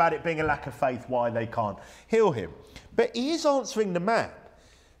talks about it being a lack of faith, why they can't heal him. But he is answering the man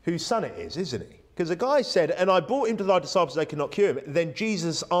whose son it is, isn't he? Because the guy said, and I brought him to thy disciples, they could not cure him. Then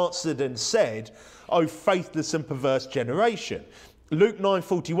Jesus answered and said, O faithless and perverse generation. Luke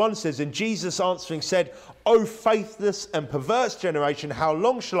 9:41 says, and Jesus answering said, O faithless and perverse generation, how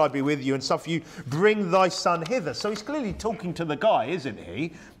long shall I be with you and suffer you? Bring thy son hither. So he's clearly talking to the guy, isn't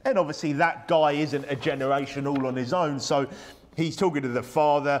he? And obviously that guy isn't a generation all on his own. So he's talking to the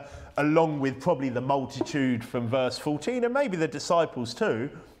Father, along with probably the multitude from verse 14, and maybe the disciples too.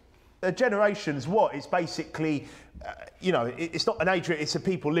 The generation's what? It's basically, it's not an age group, it's the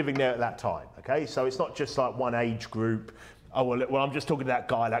people living there at that time, okay? So it's not just like one age group. Oh, well, I'm just talking to that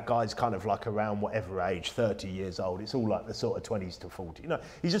guy. That guy's kind of like around whatever age, 30 years old. It's all like the sort of 20s to 40.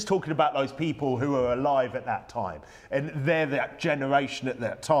 He's just talking about those people who are alive at that time. And they're that generation at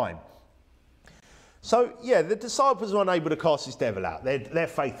that time. So, yeah, the disciples were unable to cast this devil out. Their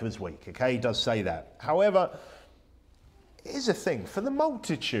faith was weak, okay? He does say that. However, here's the thing. For the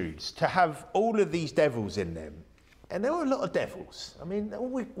multitudes to have all of these devils in them, and there were a lot of devils. I mean, all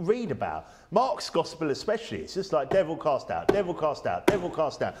we read about, Mark's gospel especially, it's just like devil cast out, devil cast out, devil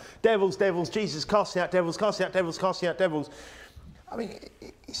cast out, devils, devils, Jesus casting out devils, casting out devils, casting out devils. I mean,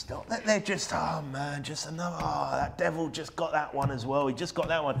 it's not that they're just, oh man, just another, that devil just got that one as well, he just got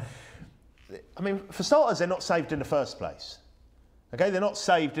that one. I mean, for starters, they're not saved in the first place. Okay, they're not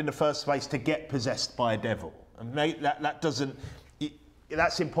saved in the first place to get possessed by a devil. And that doesn't...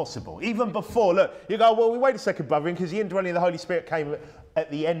 That's impossible. Even before, look, you go, well, wait a second, brother, because the indwelling of the Holy Spirit came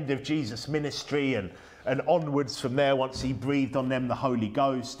at the end of Jesus' ministry and onwards from there, once he breathed on them the Holy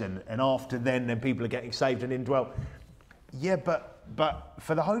Ghost, and after then people are getting saved and indwelt. Yeah, but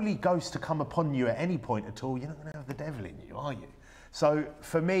for the Holy Ghost to come upon you at any point at all, you're not going to have the devil in you, are you? So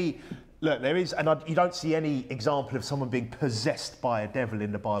for me, look, there is, and you don't see any example of someone being possessed by a devil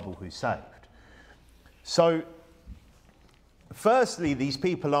in the Bible who's saved. So, firstly, these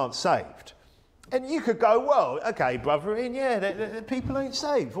people aren't saved. And you could go, well, okay, brother, the people ain't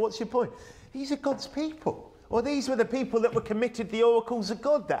saved. What's your point? These are God's people. Or these were the people that were committed the oracles of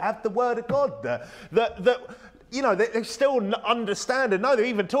God, that have the word of God, that they still understand and know. They're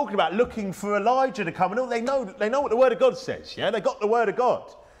even talking about looking for Elijah to come. And all they know what the word of God says. Yeah, they got the word of God.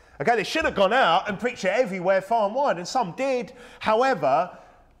 Okay, they should have gone out and preached it everywhere, far and wide, and some did. However,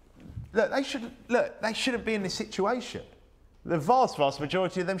 they shouldn't be in this situation. The vast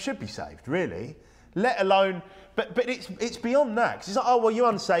majority of them should be saved, really. Let alone, but it's beyond that. Because it's like, oh, well, you're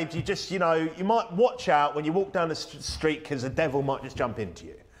unsaved. You just, you might watch out when you walk down the street because the devil might just jump into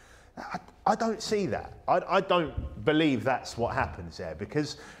you. I don't see that. I don't believe that's what happens there.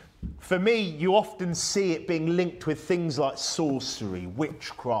 Because for me, you often see it being linked with things like sorcery,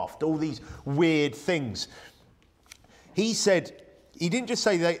 witchcraft, all these weird things. He said, he didn't just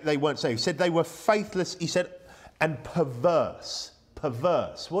say they weren't saved. He said they were faithless. He said, and perverse.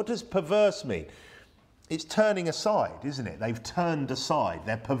 Perverse. What does perverse mean? It's turning aside, isn't it? They've turned aside.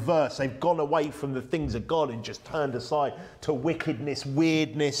 They're perverse. They've gone away from the things of God and just turned aside to wickedness,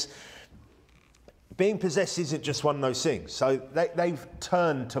 weirdness. Being possessed isn't just one of those things. So they've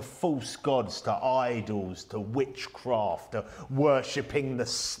turned to false gods, to idols, to witchcraft, to worshipping the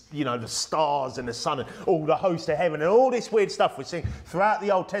stars and the sun and all the host of heaven and all this weird stuff we're seeing throughout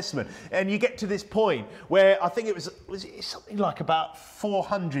the Old Testament. And you get to this point where I think it was something like about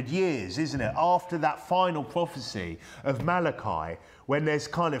 400 years, isn't it, after that final prophecy of Malachi, when there's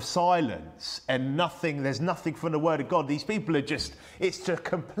kind of silence and there's nothing from the word of God. These people are it's a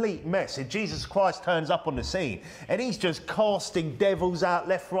complete mess. And Jesus Christ turns up on the scene and he's just casting devils out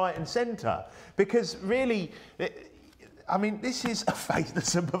left, right and centre. Because really, this is a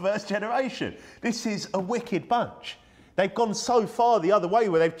faithless and perverse generation. This is a wicked bunch. They've gone so far the other way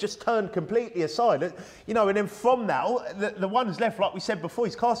where they've just turned completely aside. And then from that, the ones left, like we said before,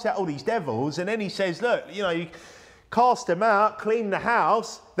 he's cast out all these devils. And then he says, look, you cast them out, clean the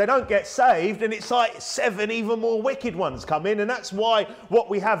house, they don't get saved, and it's like 7 even more wicked ones come in, and that's why what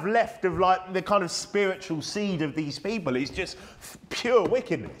we have left of like the kind of spiritual seed of these people is just pure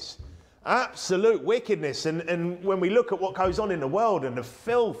wickedness. Absolute wickedness. And when we look at what goes on in the world and the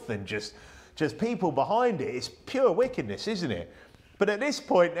filth and just people behind it, it's pure wickedness, isn't it? But at this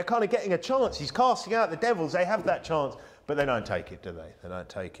point, they're kind of getting a chance. He's casting out the devils, they have that chance, but they don't take it, do they? They don't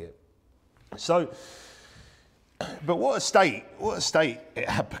take it. So, but what a state it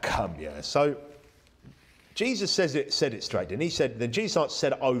had become, yeah. So Jesus said it straight, and he said, then Jesus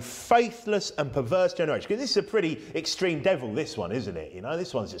said, "Oh, faithless and perverse generation," because this is a pretty extreme devil, this one, isn't it?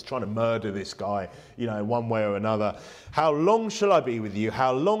 This one's just trying to murder this guy, in one way or another. "How long shall I be with you?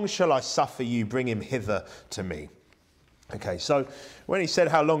 How long shall I suffer you? Bring him hither to me." Okay, so when he said,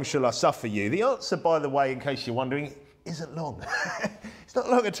 "How long shall I suffer you?" the answer, by the way, in case you're wondering, isn't long. It's not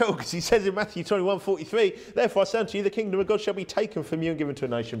long at all, because he says in Matthew 21:43, "Therefore I say unto you, the kingdom of God shall be taken from you and given to a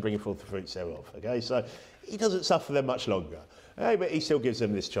nation, bringing forth the fruits thereof." Okay, so he doesn't suffer them much longer. Okay, but he still gives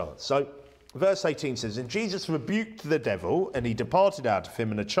them this chance. So verse 18 says, "And Jesus rebuked the devil, and he departed out of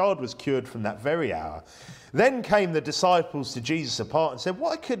him, and the child was cured from that very hour. Then came the disciples to Jesus apart and said,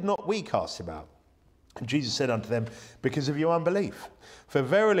 Why could not we cast him out? And Jesus said unto them, Because of your unbelief. For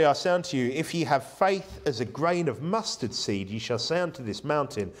verily I say unto you, if ye have faith as a grain of mustard seed, ye shall say unto this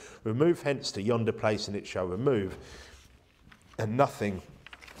mountain, Remove hence to yonder place, and it shall remove, and nothing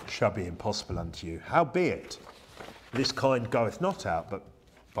shall be impossible unto you. Howbeit, this kind goeth not out, but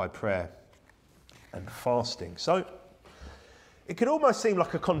by prayer and fasting." So it could almost seem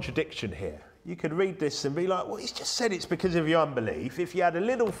like a contradiction here. You could read this and be like, well, he's just said it's because of your unbelief. If you had a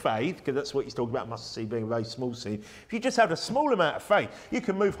little faith, because that's what he's talking about, mustard seed being a very small seed. If you just had a small amount of faith, you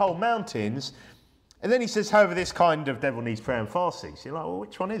can move whole mountains. And then he says, however, this kind of devil needs prayer and fasting. So you're like, well,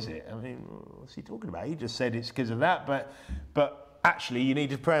 which one is it? What's he talking about? He just said it's because of that, but actually you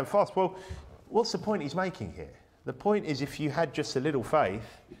needed prayer and fast. Well, what's the point he's making here? The point is, if you had just a little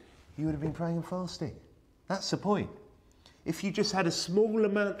faith, you would have been praying and fasting. That's the point. If you just had a small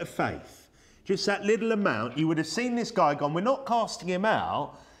amount of faith, just that little amount, you would have seen this guy gone, we're not casting him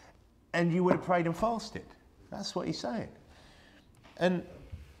out, and you would have prayed and fasted. That's what he's saying. And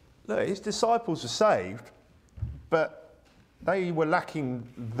look, his disciples were saved, but they were lacking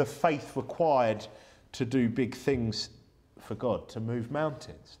the faith required to do big things for God, to move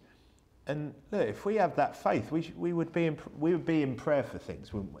mountains. And look, if we have that faith, we would be in prayer for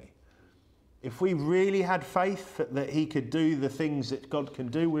things, wouldn't we? If we really had faith that he could do the things that God can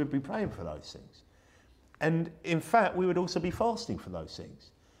do, we would be praying for those things. And in fact, we would also be fasting for those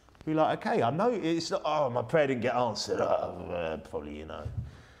things. Be like, okay, I know it's not, oh, my prayer didn't get answered. Probably,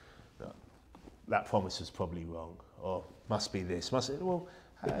 that promise was probably wrong. Or must be this, well,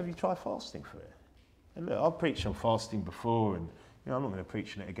 have you tried fasting for it? And look, I've preached on fasting before, and I'm not going to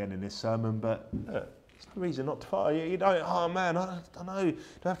preach on it again in this sermon, but look, it's no reason not to fast. You don't, oh man, I don't know, do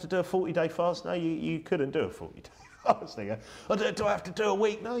I have to do a 40-day fast? No, you couldn't do a 40-day fasting. Do I have to do a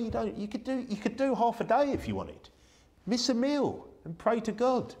week? No, you don't. You could do half a day if you wanted. Miss a meal and pray to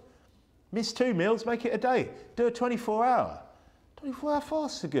God. Miss 2 meals, make it a day. Do a 24-hour. 24-hour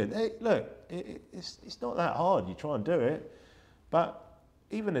fasts are good. Hey, look, it's not that hard. You try and do it. But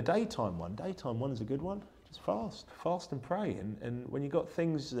even a daytime one's a good one. Just fast and pray. And when you've got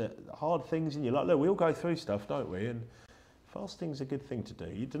things, hard things in your life, look, we all go through stuff, don't we? And fasting's a good thing to do.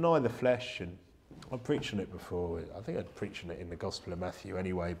 You deny the flesh, and I've preached on it before. I think I'd preached on it in the Gospel of Matthew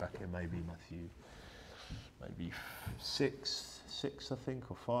anyway, back in maybe 6, I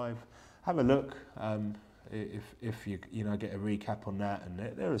think, or 5. Have a look. if you get a recap on that, and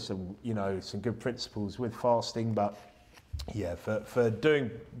there are some some good principles with fasting, but yeah, for doing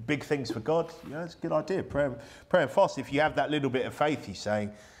big things for God, it's a good idea. Pray and fast. If you have that little bit of faith, he's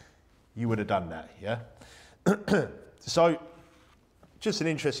saying, you would have done that. Yeah. So, just an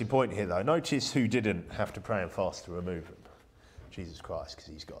interesting point here, though. Notice who didn't have to pray and fast to remove him. Jesus Christ,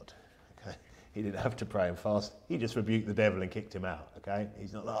 because he's God. Okay, he didn't have to pray and fast. He just rebuked the devil and kicked him out. Okay,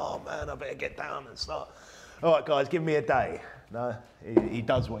 he's not like, oh man, I better get down and start. All right, guys, give me a day. No, he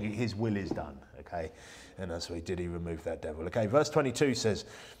does what his will is done. Okay, and that's what he did. He removed that devil. Okay, verse 22 says,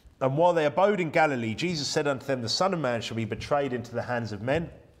 and while they abode in Galilee, Jesus said unto them, the Son of Man shall be betrayed into the hands of men,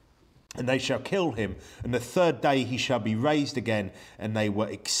 and they shall kill him, and the third day he shall be raised again. And they were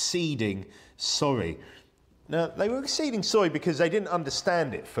exceeding sorry. Now, they were exceeding sorry because they didn't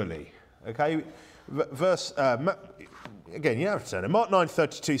understand it fully. Okay, verse, again, you have to turn it. Mark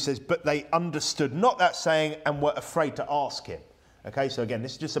 9:32 says, but they understood not that saying and were afraid to ask him. Okay, so again,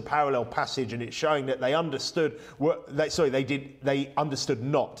 this is just a parallel passage, and it's showing that they understood, they understood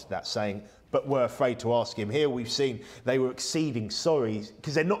not that saying, but were afraid to ask him. Here we've seen they were exceeding sorry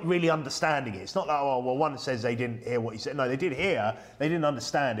because they're not really understanding it. It's not like, oh, well, one says they didn't hear what he said. No, they did hear, they didn't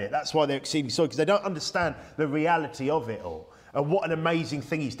understand it. That's why they're exceeding sorry, because they don't understand the reality of it all. And what an amazing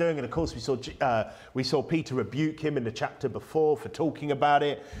thing he's doing. And of course, we saw Peter rebuke him in the chapter before for talking about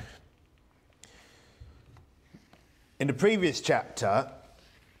it. In the previous chapter,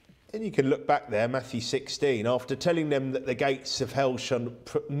 and you can look back there, Matthew 16, after telling them that the gates of hell shall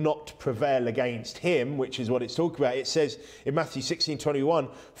not prevail against him, which is what it's talking about, it says in Matthew 16:21,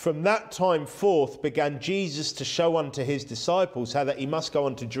 from that time forth began Jesus to show unto his disciples how that he must go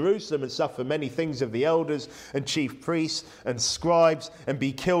unto Jerusalem and suffer many things of the elders and chief priests and scribes and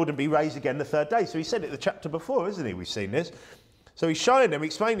be killed and be raised again the third day. So he said it the chapter before, isn't he? We've seen this. So he's showing them,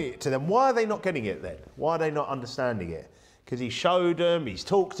 explaining it to them. Why are they not getting it then? Why are they not understanding it? Because he showed them, he's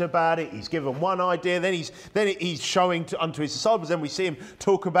talked about it, he's given one idea, then he's showing unto his disciples. Then we see him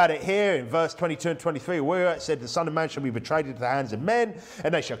talk about it here in verse 22 and 23, where it said, the Son of Man shall be betrayed into the hands of men,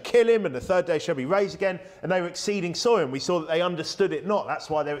 and they shall kill him, and the third day shall be raised again. And they were exceeding sorry, and we saw that they understood it not. That's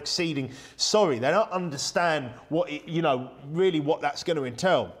why they're exceeding sorry. They don't understand what really what that's going to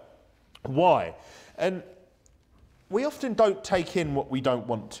entail. Why? And we often don't take in what we don't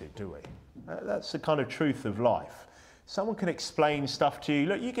want to, do we? That's the kind of truth of life. Someone can explain stuff to you.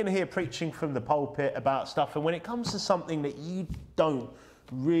 Look, you can hear preaching from the pulpit about stuff, and when it comes to something that you don't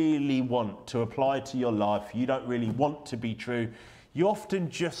really want to apply to your life, you don't really want to be true, you often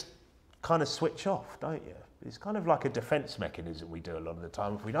just kind of switch off, don't you? It's kind of like a defense mechanism we do a lot of the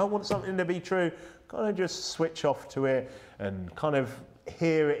time. If we don't want something to be true, kind of just switch off to it and kind of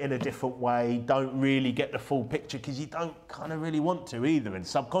hear it in a different way, don't really get the full picture because you don't kind of really want to either, and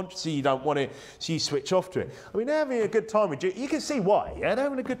subconsciously you don't want it, so you switch off to it. I mean, they're having a good time with Jesus. You can see why, yeah? They're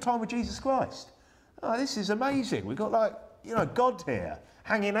having a good time with Jesus Christ. Oh, this is amazing. We've got God here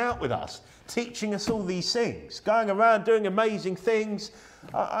hanging out with us, teaching us all these things, going around doing amazing things.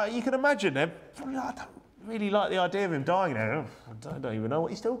 You can imagine them. I don't really like the idea of him dying there. I don't even know what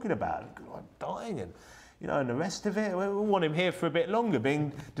he's talking about. Dying and and the rest of it, we want him here for a bit longer,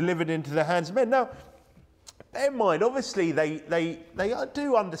 being delivered into the hands of men. Now, bear in mind, obviously, they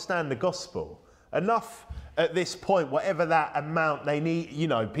do understand the gospel enough at this point, whatever that amount they need,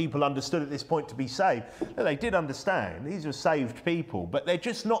 people understood at this point to be saved. They did understand. These are saved people, but they're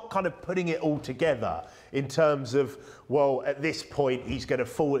just not kind of putting it all together in terms of, well, at this point, he's going to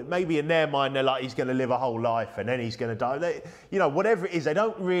fall. Maybe in their mind, they're like, he's going to live a whole life and then he's going to die. Whatever it is, they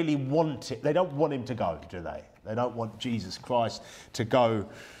don't really want it. They don't want him to go, do they? They don't want Jesus Christ to go.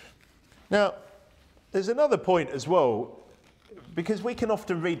 Now, there's another point as well, because we can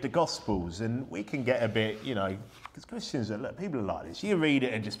often read the Gospels and we can get a bit, because Christians, people are like this. You read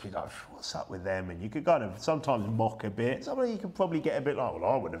it and just be like, what's up with them? And you could kind of sometimes mock a bit. Sometimes you can probably get a bit like,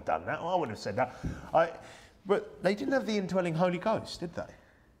 well, I would have done that. Or I would have said that. But they didn't have the indwelling Holy Ghost, did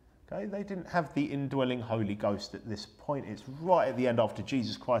they? Okay, they didn't have the indwelling Holy Ghost at this point. It's right at the end after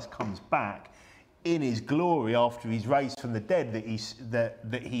Jesus Christ comes back in his glory after he's raised from the dead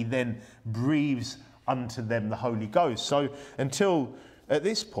that he then breathes unto them the Holy Ghost. So until at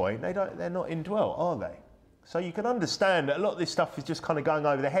this point, they're not indwelt, are they? So you can understand that a lot of this stuff is just kind of going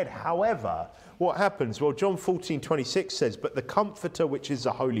over their head. However, what happens? Well, John 14:26 says, but the Comforter, which is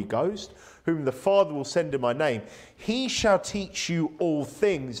the Holy Ghost, whom the Father will send in my name, he shall teach you all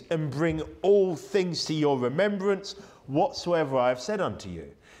things and bring all things to your remembrance, whatsoever I have said unto you.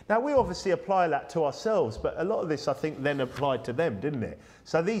 Now, we obviously apply that to ourselves, but a lot of this, I think, then applied to them, didn't it?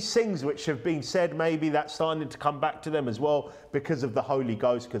 So these things which have been said, maybe that's starting to come back to them as well because of the Holy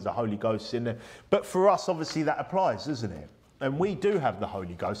Ghost, because the Holy Ghost's in there. But for us, obviously, that applies, doesn't it? And we do have the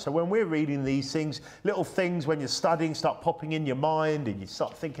Holy Ghost. So when we're reading these things, little things when you're studying start popping in your mind and you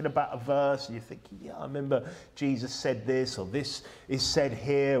start thinking about a verse and you're thinking, yeah, I remember Jesus said this, or this is said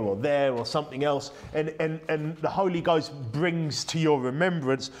here or there or something else. And the Holy Ghost brings to your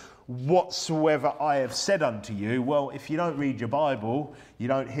remembrance whatsoever I have said unto you. Well, if you don't read your Bible, you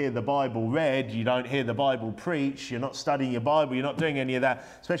don't hear the Bible read, you don't hear the Bible preached, you're not studying your Bible, you're not doing any of that,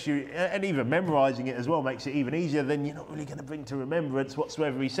 especially, and even memorizing it as well makes it even easier, then you're not really going to bring to remembrance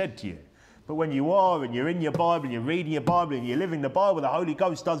whatsoever he said to you. But when you are, and you're in your Bible, and you're reading your Bible, and you're living the Bible, the Holy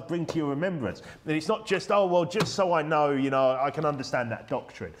Ghost does bring to your remembrance. And it's not just, oh, well, just so I know, I can understand that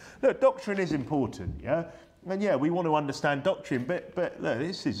doctrine. Look, doctrine is important, yeah? And yeah, we want to understand doctrine, but look,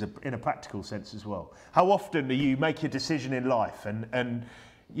 this is in a practical sense as well. How often do you make a decision in life and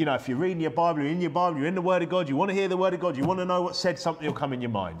if you're reading your Bible, you're in your Bible, you're in the Word of God, you want to hear the Word of God, you want to know what's said, something will come in your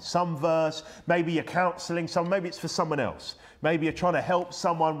mind. Some verse, maybe you're counselling, maybe it's for someone else. Maybe you're trying to help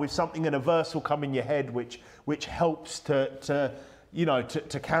someone with something and a verse will come in your head which helps to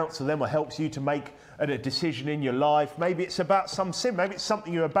counsel them or helps you to make a decision in your life. Maybe it's about some sin. Maybe it's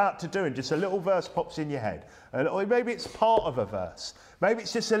something you're about to do and just a little verse pops in your head. Or maybe it's part of a verse. Maybe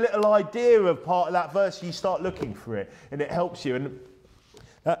it's just a little idea of part of that verse. You start looking for it and it helps you. And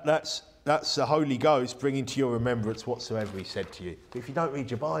that's the Holy Ghost bringing to your remembrance whatsoever he said to you. But if you don't read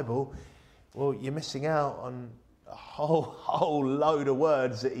your Bible, well, you're missing out on a whole load of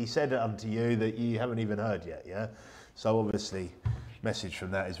words that he said unto you that you haven't even heard yet, yeah? So obviously, message from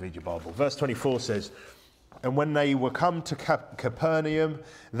that is read your Bible. Verse 24 says, and when they were come to Capernaum,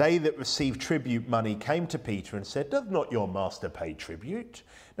 they that received tribute money came to Peter and said, doth not your master pay tribute?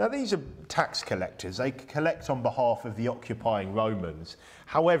 Now these are tax collectors. They collect on behalf of the occupying Romans.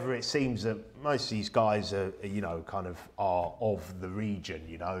 However, it seems that most of these guys are of the region,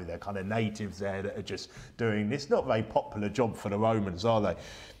 they're kind of natives there that are just doing this. Not a very popular job for the Romans, are they?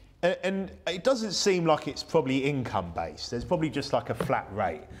 And it doesn't seem like it's probably income based. There's probably just like a flat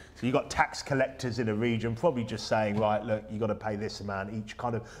rate. So you've got tax collectors in a region probably just saying, right, look, you've got to pay this amount. Each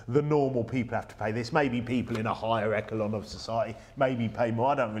kind of the normal people have to pay this. Maybe people in a higher echelon of society maybe pay more.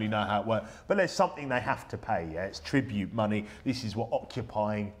 I don't really know how it works. But there's something they have to pay. Yeah? It's tribute money. This is what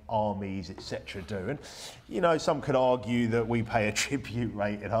occupying armies, etc. do. And, some could argue that we pay a tribute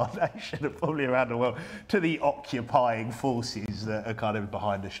rate in our nation and probably around the world to the occupying forces that are kind of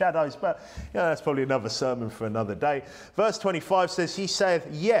behind the shadows. But, that's probably another sermon for another day. Verse 25 says, he saith,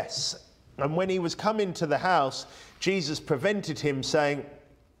 yes. And when he was come into the house, Jesus prevented him, saying,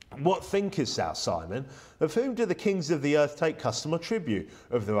 what thinkest thou, Simon? Of whom do the kings of the earth take custom or tribute?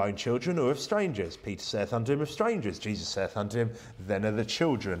 Of their own children or of strangers? Peter saith unto him, of strangers. Jesus saith unto him, then are the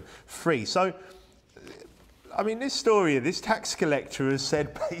children free. So, this story of this tax collector has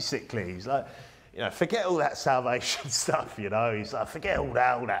said basically, he's like, forget all that salvation stuff, He's like, forget all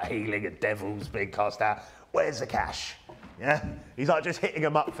that healing of devils being cast out. Where's the cash? Yeah, he's like just hitting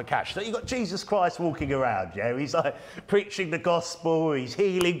them up for cash. So you've got Jesus Christ walking around, yeah? He's like preaching the gospel, he's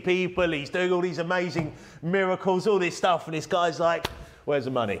healing people, he's doing all these amazing miracles, all this stuff, and this guy's like, where's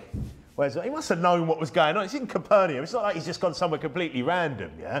the money? He must have known what was going on. It's in Capernaum. It's not like he's just gone somewhere completely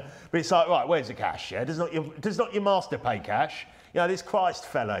random, yeah? But it's like, right, where's the cash, yeah? Does not your master pay cash? This Christ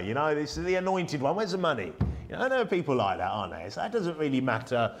fella, this is the anointed one. Where's the money? I know people like that, aren't they? So that doesn't really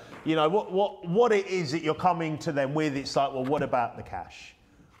matter. What it is that you're coming to them with. It's like, well, what about the cash?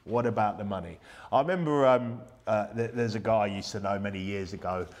 What about the money? I remember there's a guy I used to know many years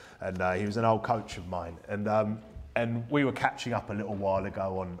ago, and he was an old coach of mine, and we were catching up a little while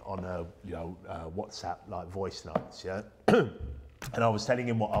ago on WhatsApp like voice notes, yeah. And I was telling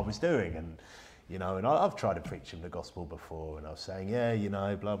him what I was doing, and I've tried to preach him the gospel before, and I was saying,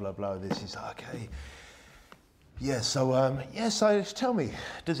 blah blah blah. This is okay. Yeah, so tell me,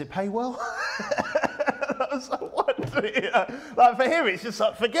 does it pay well? I was like, what? Like for him, it's just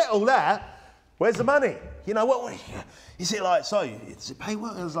like, forget all that. Where's the money? What is it like? So, does it pay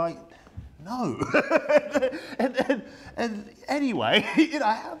well? I was like, no. and anyway,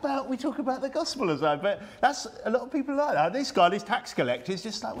 how about we talk about the gospel as well? But that's a lot of people like that. This guy, this tax collector, is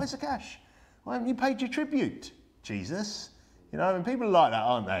just like, where's the cash? Why haven't you paid your tribute, Jesus? And people are like that,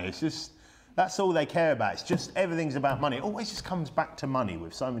 aren't they? It's just, that's all they care about. It's just everything's about money. It always just comes back to money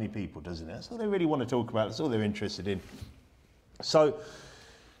with so many people, doesn't it? That's all they really want to talk about. That's all they're interested in. So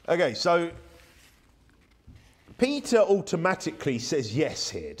Peter automatically says yes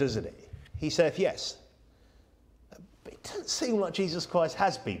here, doesn't he? He says yes. it doesn't seem like Jesus Christ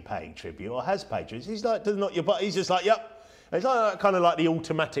has been paying tribute or has paid tribute. He's like, not your, but he's just like, yep. It's like, kind of like the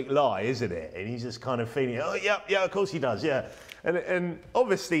automatic lie, isn't it? And he's just kind of feeling, oh, yeah, of course he does, yeah. And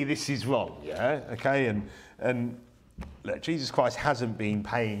obviously this is wrong, yeah, okay? And look, Jesus Christ hasn't been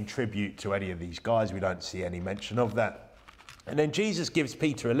paying tribute to any of these guys. We don't see any mention of that. And then Jesus gives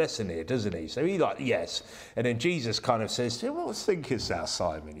Peter a lesson here, doesn't he? So he's like, yes. And then Jesus kind of says to him, what thinkest thou,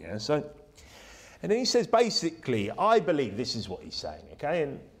 Simon? Yeah. So, and then he says, basically, I believe this is what he's saying, okay?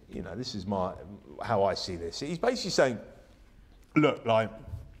 And, you know, this is how I see this. He's basically saying, look, like,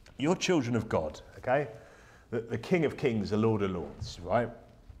 you're children of God, okay? The King of Kings, the Lord of Lords, right?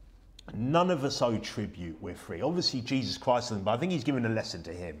 None of us owe tribute, we're free. Obviously, Jesus Christ, but I think he's giving a lesson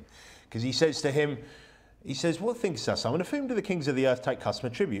to him. Because he says to him, he says, what thinkest thou, Simon? Of whom do the kings of the earth take custom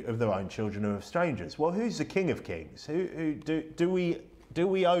and tribute? Of their own children or of strangers? Well, who's the King of Kings? Do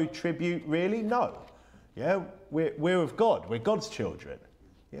we owe tribute, really? No. Yeah, we're of God. We're God's children.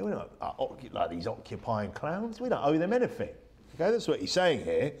 Yeah, we're not like these occupying clowns. We don't owe them anything. Okay, that's what he's saying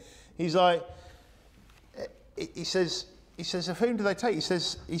here. He's like, he says, of whom do they take? He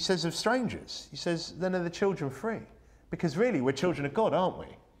says of strangers. He says, then are the children free? Because really, we're children of God, aren't we?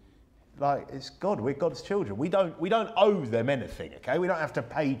 Like, it's God, we're God's children. We don't owe them anything, okay? We don't have to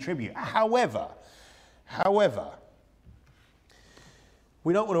pay tribute. However,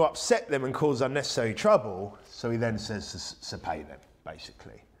 we don't want to upset them and cause unnecessary trouble, so he then says to pay them,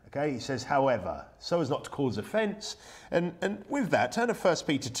 basically. Okay, he says, however, so as not to cause offence. And with that, turn to 1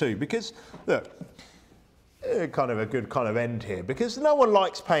 Peter 2, because, look, kind of a good kind of end here, because no one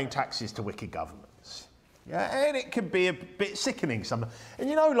likes paying taxes to wicked governments. Yeah, and it can be a bit sickening sometimes. And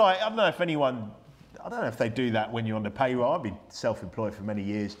you know, like, I don't know if they do that when you're on the payroll. I've been self-employed for many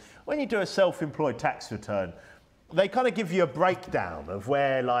years. When you do a self-employed tax return, they kind of give you a breakdown of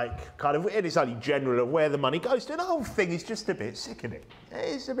where, like, kind of, and it's only general of where the money goes to. And the whole thing is just a bit sickening.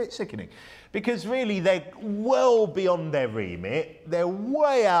 It's a bit sickening. Because really, they're well beyond their remit. They're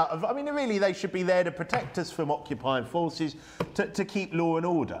way out of, I mean, really, they should be there to protect us from occupying forces, to keep law and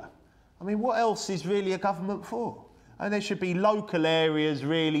order. I mean, what else is really a government for? And there should be local areas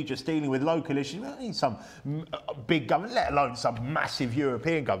really just dealing with local issues. We don't need some big government, let alone some massive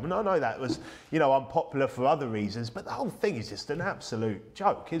European government. I know that was, you know, unpopular for other reasons, but the whole thing is just an absolute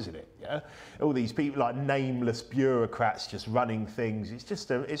joke, isn't it? Yeah, all these people like nameless bureaucrats just running things. It's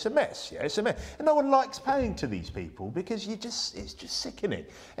just it's a mess. Yeah, it's a mess, and no one likes paying to these people because it's just sickening.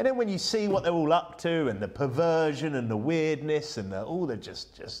 And then when you see what they're all up to and the perversion and the weirdness and all the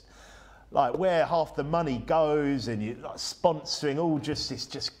just like where half the money goes, and you like sponsoring all it's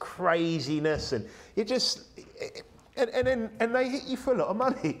just craziness, and you just and they hit you for a lot of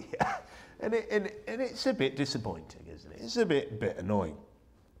money, and it's a bit disappointing, isn't it? It's a bit annoying.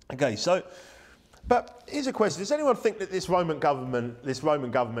 Okay, so, but here's a question: does anyone think that this Roman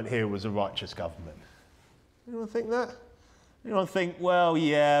government here was a righteous government? Anyone think that? Anyone think, well,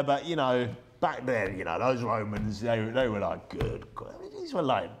 yeah, but you know, back then, you know, those Romans, they were like good. I mean, these were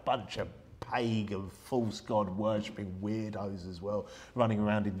like a bunch of pagan, false god worshipping weirdos as well, running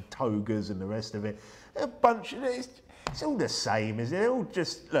around in togas and the rest of it. A bunch of it's all the same, isn't it? All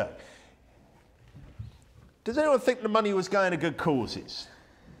just look. Does anyone think the money was going to good causes?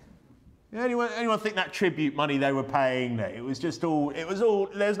 Anyone think that tribute money they were paying, that it was all,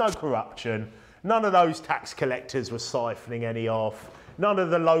 there's no corruption. None of those tax collectors were siphoning any off. None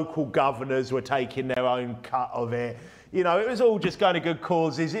of the local governors were taking their own cut of it. You know, it was all just going to good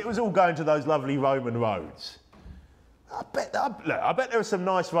causes. It was all going to those lovely Roman roads. I bet there were some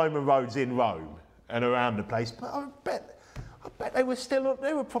nice Roman roads in Rome and around the place, but I bet they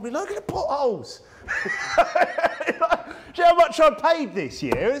were probably looking at potholes. Do you know how much I paid this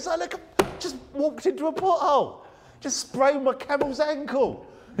year? It's like, look, I just walked into a pothole. Just sprained my camel's ankle.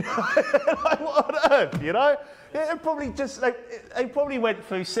 Like, what on earth, you know? It probably just, they probably went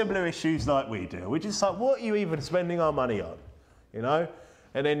through similar issues like we do. We're just like, what are you even spending our money on? You know?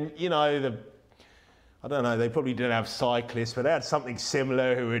 And then, you know, I don't know, they probably didn't have cyclists, but they had something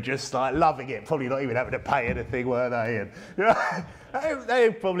similar who were just like loving it, probably not even having to pay anything, were they? And, you know, they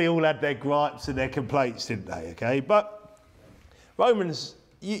probably all had their gripes and their complaints, didn't they? Okay, but Romans,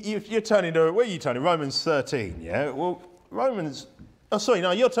 you're turning to, where are you turning? Romans 13, yeah? Well, Romans... Oh, sorry,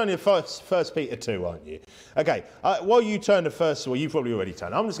 no, you're turning to 1 Peter 2, aren't you? Okay, while you turn to you've probably already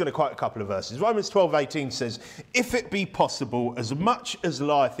turned. I'm just going to quote a couple of verses. Romans 12:18 says, if it be possible, as much as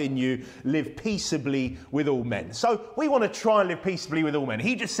lieth in you, live peaceably with all men. So we want to try and live peaceably with all men.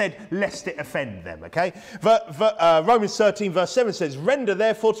 He just said, lest it offend them, okay? Romans 13 verse 7 says, render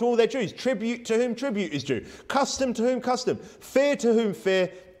therefore to all their dues, tribute to whom tribute is due, custom to whom custom, fear to whom fear,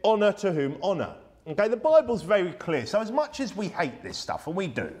 honour to whom honour. Okay, the Bible's very clear. So as much as we hate this stuff, and we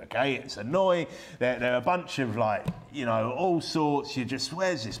do, okay, it's annoying. There are a bunch of all sorts. You just,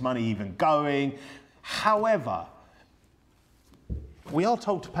 where's this money even going? However, we are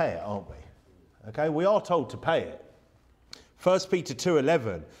told to pay it, aren't we? Okay, we are told to pay it. 1 Peter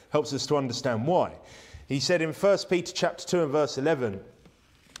 2:11 helps us to understand why. He said in 1 Peter chapter 2 and verse 11,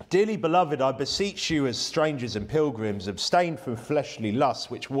 "Dearly beloved, I beseech you as strangers and pilgrims, abstain from fleshly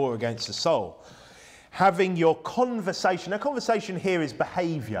lusts which war against the soul. Having your conversation," now conversation here is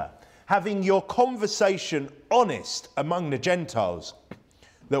behaviour, "having your conversation honest among the Gentiles,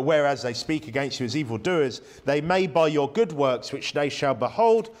 that whereas they speak against you as evildoers, they may by your good works which they shall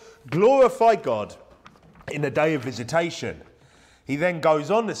behold, glorify God in the day of visitation." He then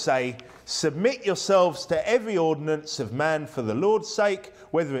goes on to say, "Submit yourselves to every ordinance of man for the Lord's sake,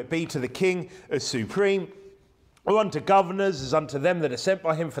 whether it be to the king as supreme, or unto governors as unto them that are sent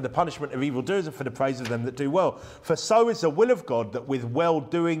by him for the punishment of evildoers and for the praise of them that do well. For so is the will of God, that with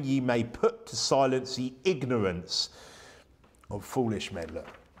well-doing ye may put to silence the ignorance of foolish men." Look,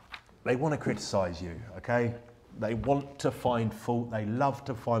 they want to criticise you, okay? They want to find fault. They love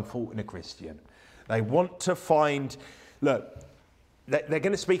to find fault in a Christian. They want to find, look, they're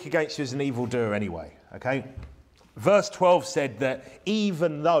going to speak against you as an evildoer anyway, okay? Verse 12 said that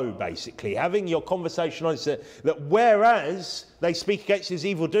even though, basically, having your conversation on that whereas they speak against you as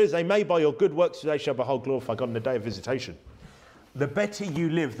evildoers, they may by your good works they shall behold glorify God in the day of visitation. The better you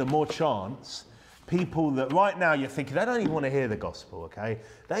live, the more chance people that right now you're thinking they don't even want to hear the gospel, okay?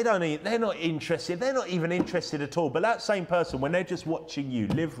 They're not interested. They're not even interested at all. But that same person, when they're just watching you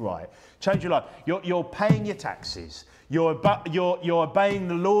live right, change your life. You're paying your taxes. You're obeying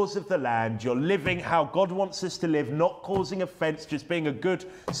the laws of the land. You're living how God wants us to live, not causing offence, just being a good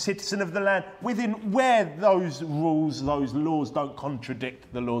citizen of the land, within where those rules, those laws don't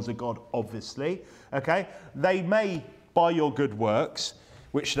contradict the laws of God, obviously. Okay? They may, by your good works,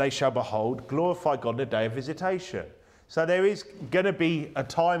 which they shall behold, glorify God in the day of visitation. So there is going to be a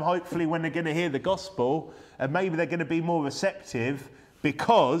time, hopefully, when they're going to hear the gospel, and maybe they're going to be more receptive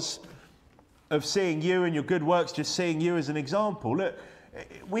because of seeing you and your good works, just seeing you as an example. Look,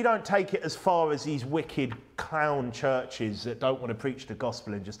 we don't take it as far as these wicked clown churches that don't want to preach the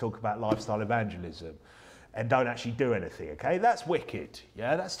gospel and just talk about lifestyle evangelism and don't actually do anything, okay? That's wicked,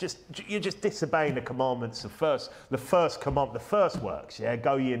 yeah? That's just, you're just disobeying the commandments, the first commandment, the first works, yeah?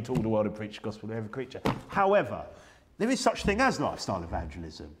 Go ye into all the world and preach the gospel to every creature. However, there is such thing as lifestyle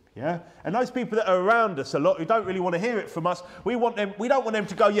evangelism, yeah? And those people that are around us a lot who don't really want to hear it from us, we don't want them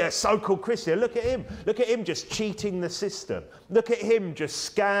to go, yeah, so-called Christian. Look at him just cheating the system. Look at him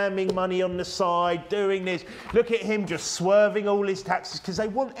just scamming money on the side, doing this. Look at him just swerving all his taxes because they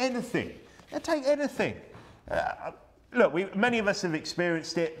want anything. They'll take anything. Look, many of us have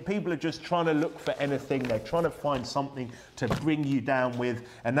experienced it. People are just trying to look for anything. They're trying to find something to bring you down with,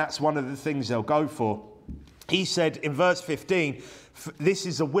 and that's one of the things they'll go for. He said in verse 15, "This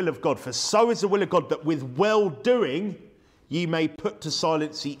is the will of God, for so is the will of God, that with well-doing ye may put to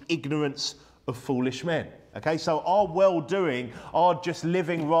silence the ignorance of foolish men." Okay, so our well-doing, our just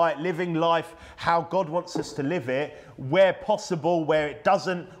living right, living life how God wants us to live it, where possible, where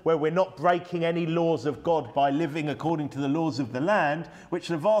we're not breaking any laws of God by living according to the laws of the land, which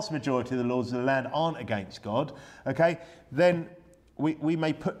the vast majority of the laws of the land aren't against God, okay, then we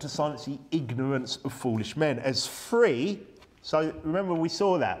may put to silence the ignorance of foolish men. As free, so remember we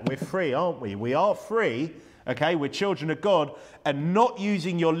saw that, we're free, aren't we? We are free. Okay, we're children of God, and not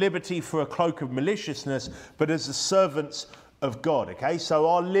using your liberty for a cloak of maliciousness, but as the servants of God. Okay, so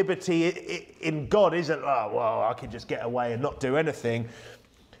our liberty in God isn't, oh, well, I can just get away and not do anything.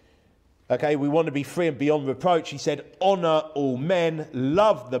 Okay, we want to be free and beyond reproach. He said, honour all men,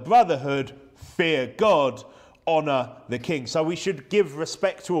 love the brotherhood, fear God, honour the king. So we should give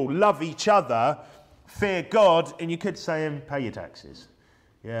respect to all, love each other, fear God, and you could say, pay your taxes.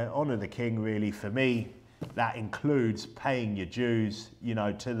 Yeah, honour the king, really, for me. That includes paying your dues, you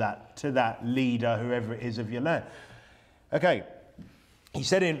know, to that leader, whoever it is of your land. Okay, he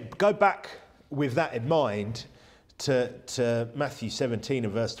said go back with that in mind to Matthew 17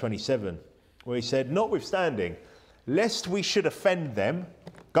 and verse 27, where he said, "Notwithstanding, lest we should offend them,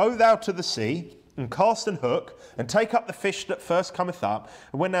 go thou to the sea, and cast an hook, and take up the fish that first cometh up,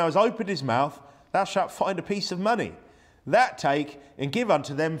 and when thou hast opened his mouth, thou shalt find a piece of money. That take, and give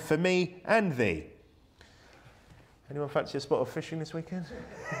unto them for me and thee." Anyone fancy a spot of fishing this weekend?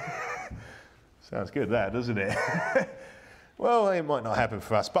 Sounds good, that, doesn't it? Well, it might not happen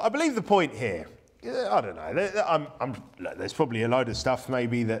for us, but I believe the point here, I don't know, look, there's probably a load of stuff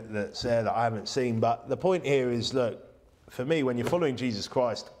maybe that's there that I haven't seen, but the point here is, look, for me, when you're following Jesus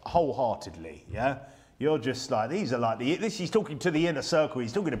Christ wholeheartedly, yeah, you're just like, these are like he's talking to the inner circle.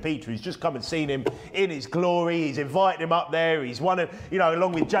 He's talking to Peter. He's just come and seen him in his glory. He's invited him up there. He's one of,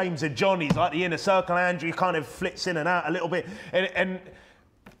 along with James and John, he's like the inner circle. Andrew kind of flits in and out a little bit. And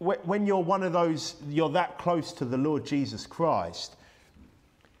when you're one of those, you're that close to the Lord Jesus Christ.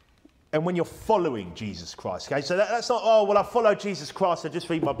 And when you're following Jesus Christ, okay, so that's not, oh, well, I follow Jesus Christ. I just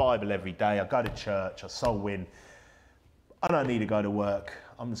read my Bible every day. I go to church. I soul win. I don't need to go to work.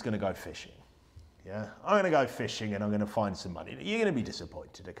 I'm just going to go fishing. Yeah, I'm going to go fishing and I'm going to find some money. You're going to be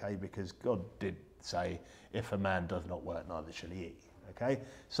disappointed, okay, because God did say, if a man does not work, neither shall he eat, okay?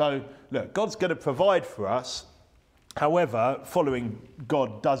 So, look, God's going to provide for us. However, following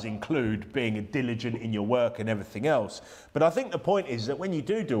God does include being diligent in your work and everything else. But I think the point is that when you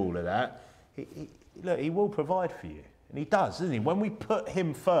do all of that, he will provide for you. And he does, doesn't he? When we put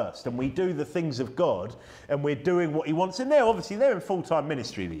him first and we do the things of God and we're doing what he wants, and they're in full-time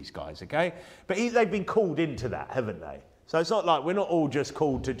ministry, these guys, okay? But they've been called into that, haven't they? So it's not like we're not all just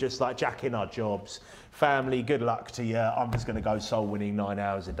called to just like jack in our jobs. Family, good luck to you. I'm just going to go soul winning 9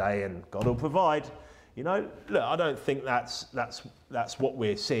 hours a day and God will provide. Look, I don't think that's what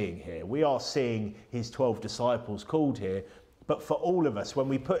we're seeing here. We are seeing his 12 disciples called here. But for all of us, when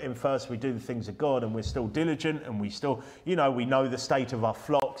we put him first, we do the things of God and we're still diligent and we still, we know the state of our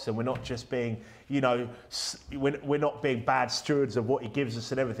flocks and we're not just being, we're not being bad stewards of what he gives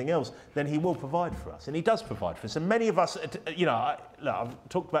us and everything else, then he will provide for us. And he does provide for us. And many of us, I've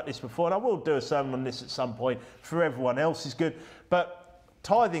talked about this before and I will do a sermon on this at some point for everyone else is good. But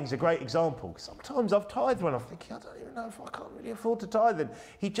tithing's a great example. Sometimes I've tithed when I'm thinking, I don't even know if I can't really afford to tithe. And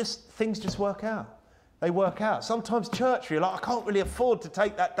things just work out. They work out. Sometimes church, you're like, I can't really afford to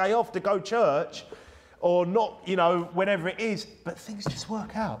take that day off to go church or not, whenever it is. But things just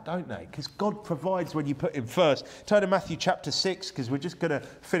work out, don't they? Because God provides when you put him first. Turn to Matthew chapter 6, because we're just going to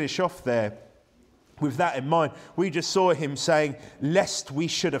finish off there. With that in mind, we just saw him saying, lest we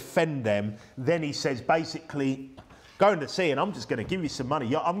should offend them. Then he says, basically, go into sea and I'm just going to give you some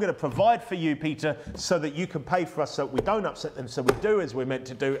money. I'm going to provide for you, Peter, so that you can pay for us so we don't upset them, so we do as we're meant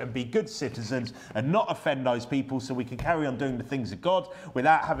to do and be good citizens and not offend those people so we can carry on doing the things of God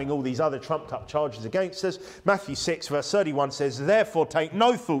without having all these other trumped up charges against us. Matthew 6 verse 31 says, therefore take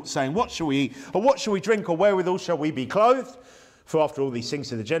no thought saying, what shall we eat or what shall we drink or wherewithal shall we be clothed? For after all these things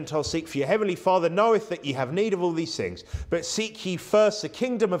do the Gentiles seek, for your heavenly Father knoweth that ye have need of all these things. But seek ye first the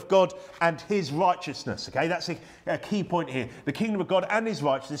kingdom of God and his righteousness. Okay, that's a key point here. The kingdom of God and his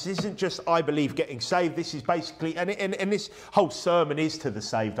righteousness isn't just, I believe, getting saved. This is basically, and this whole sermon is to the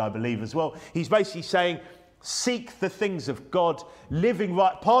saved, I believe, as well. He's basically saying, seek the things of God, living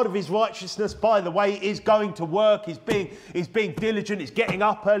right. Part of his righteousness, by the way, is going to work, is being diligent, is getting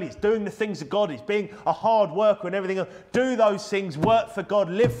up early, is doing the things of God, is being a hard worker and everything else. Do those things, work for God,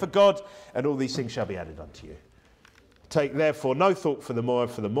 live for God, and all these things shall be added unto you. Take therefore no thought for the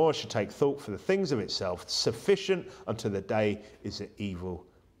morrow should take thought for the things of itself. Sufficient unto the day is the evil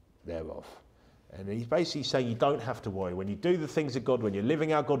thereof. And he's basically saying you don't have to worry. When you do the things of God, when you're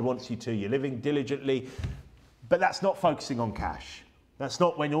living how God wants you to, you're living diligently. But that's not focusing on cash. That's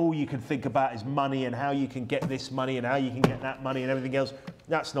not when all you can think about is money and how you can get this money and how you can get that money and everything else.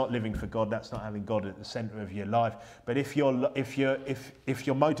 That's not living for God. That's not having God at the centre of your life. But if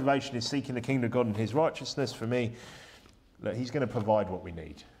your motivation is seeking the kingdom of God and his righteousness, for me, look, he's going to provide what we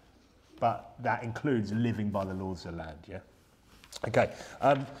need. But that includes living by the laws of the land, yeah? Okay.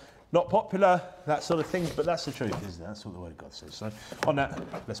 Not popular, that sort of thing, but that's the truth, isn't it? That's what the Word of God says. So on that,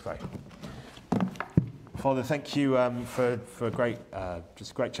 let's pray. Father, thank you for a great,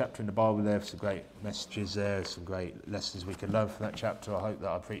 just a great chapter in the Bible there, some great messages there, some great lessons we can learn from that chapter. I hope that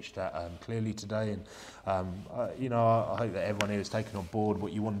I preached that clearly today, and I hope that everyone here has taken on board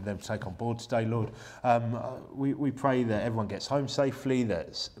what you wanted them to take on board today, Lord. We pray that everyone gets home safely,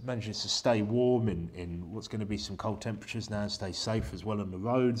 that manages to stay warm in what's going to be some cold temperatures now, and stay safe as well on the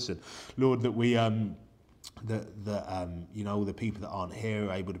roads, and Lord, that we all the people that aren't here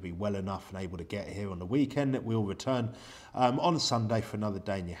are able to be well enough and able to get here on the weekend, that we'll return on Sunday for another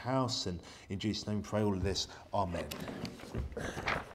day in your house, and in Jesus' name pray all of this. Amen.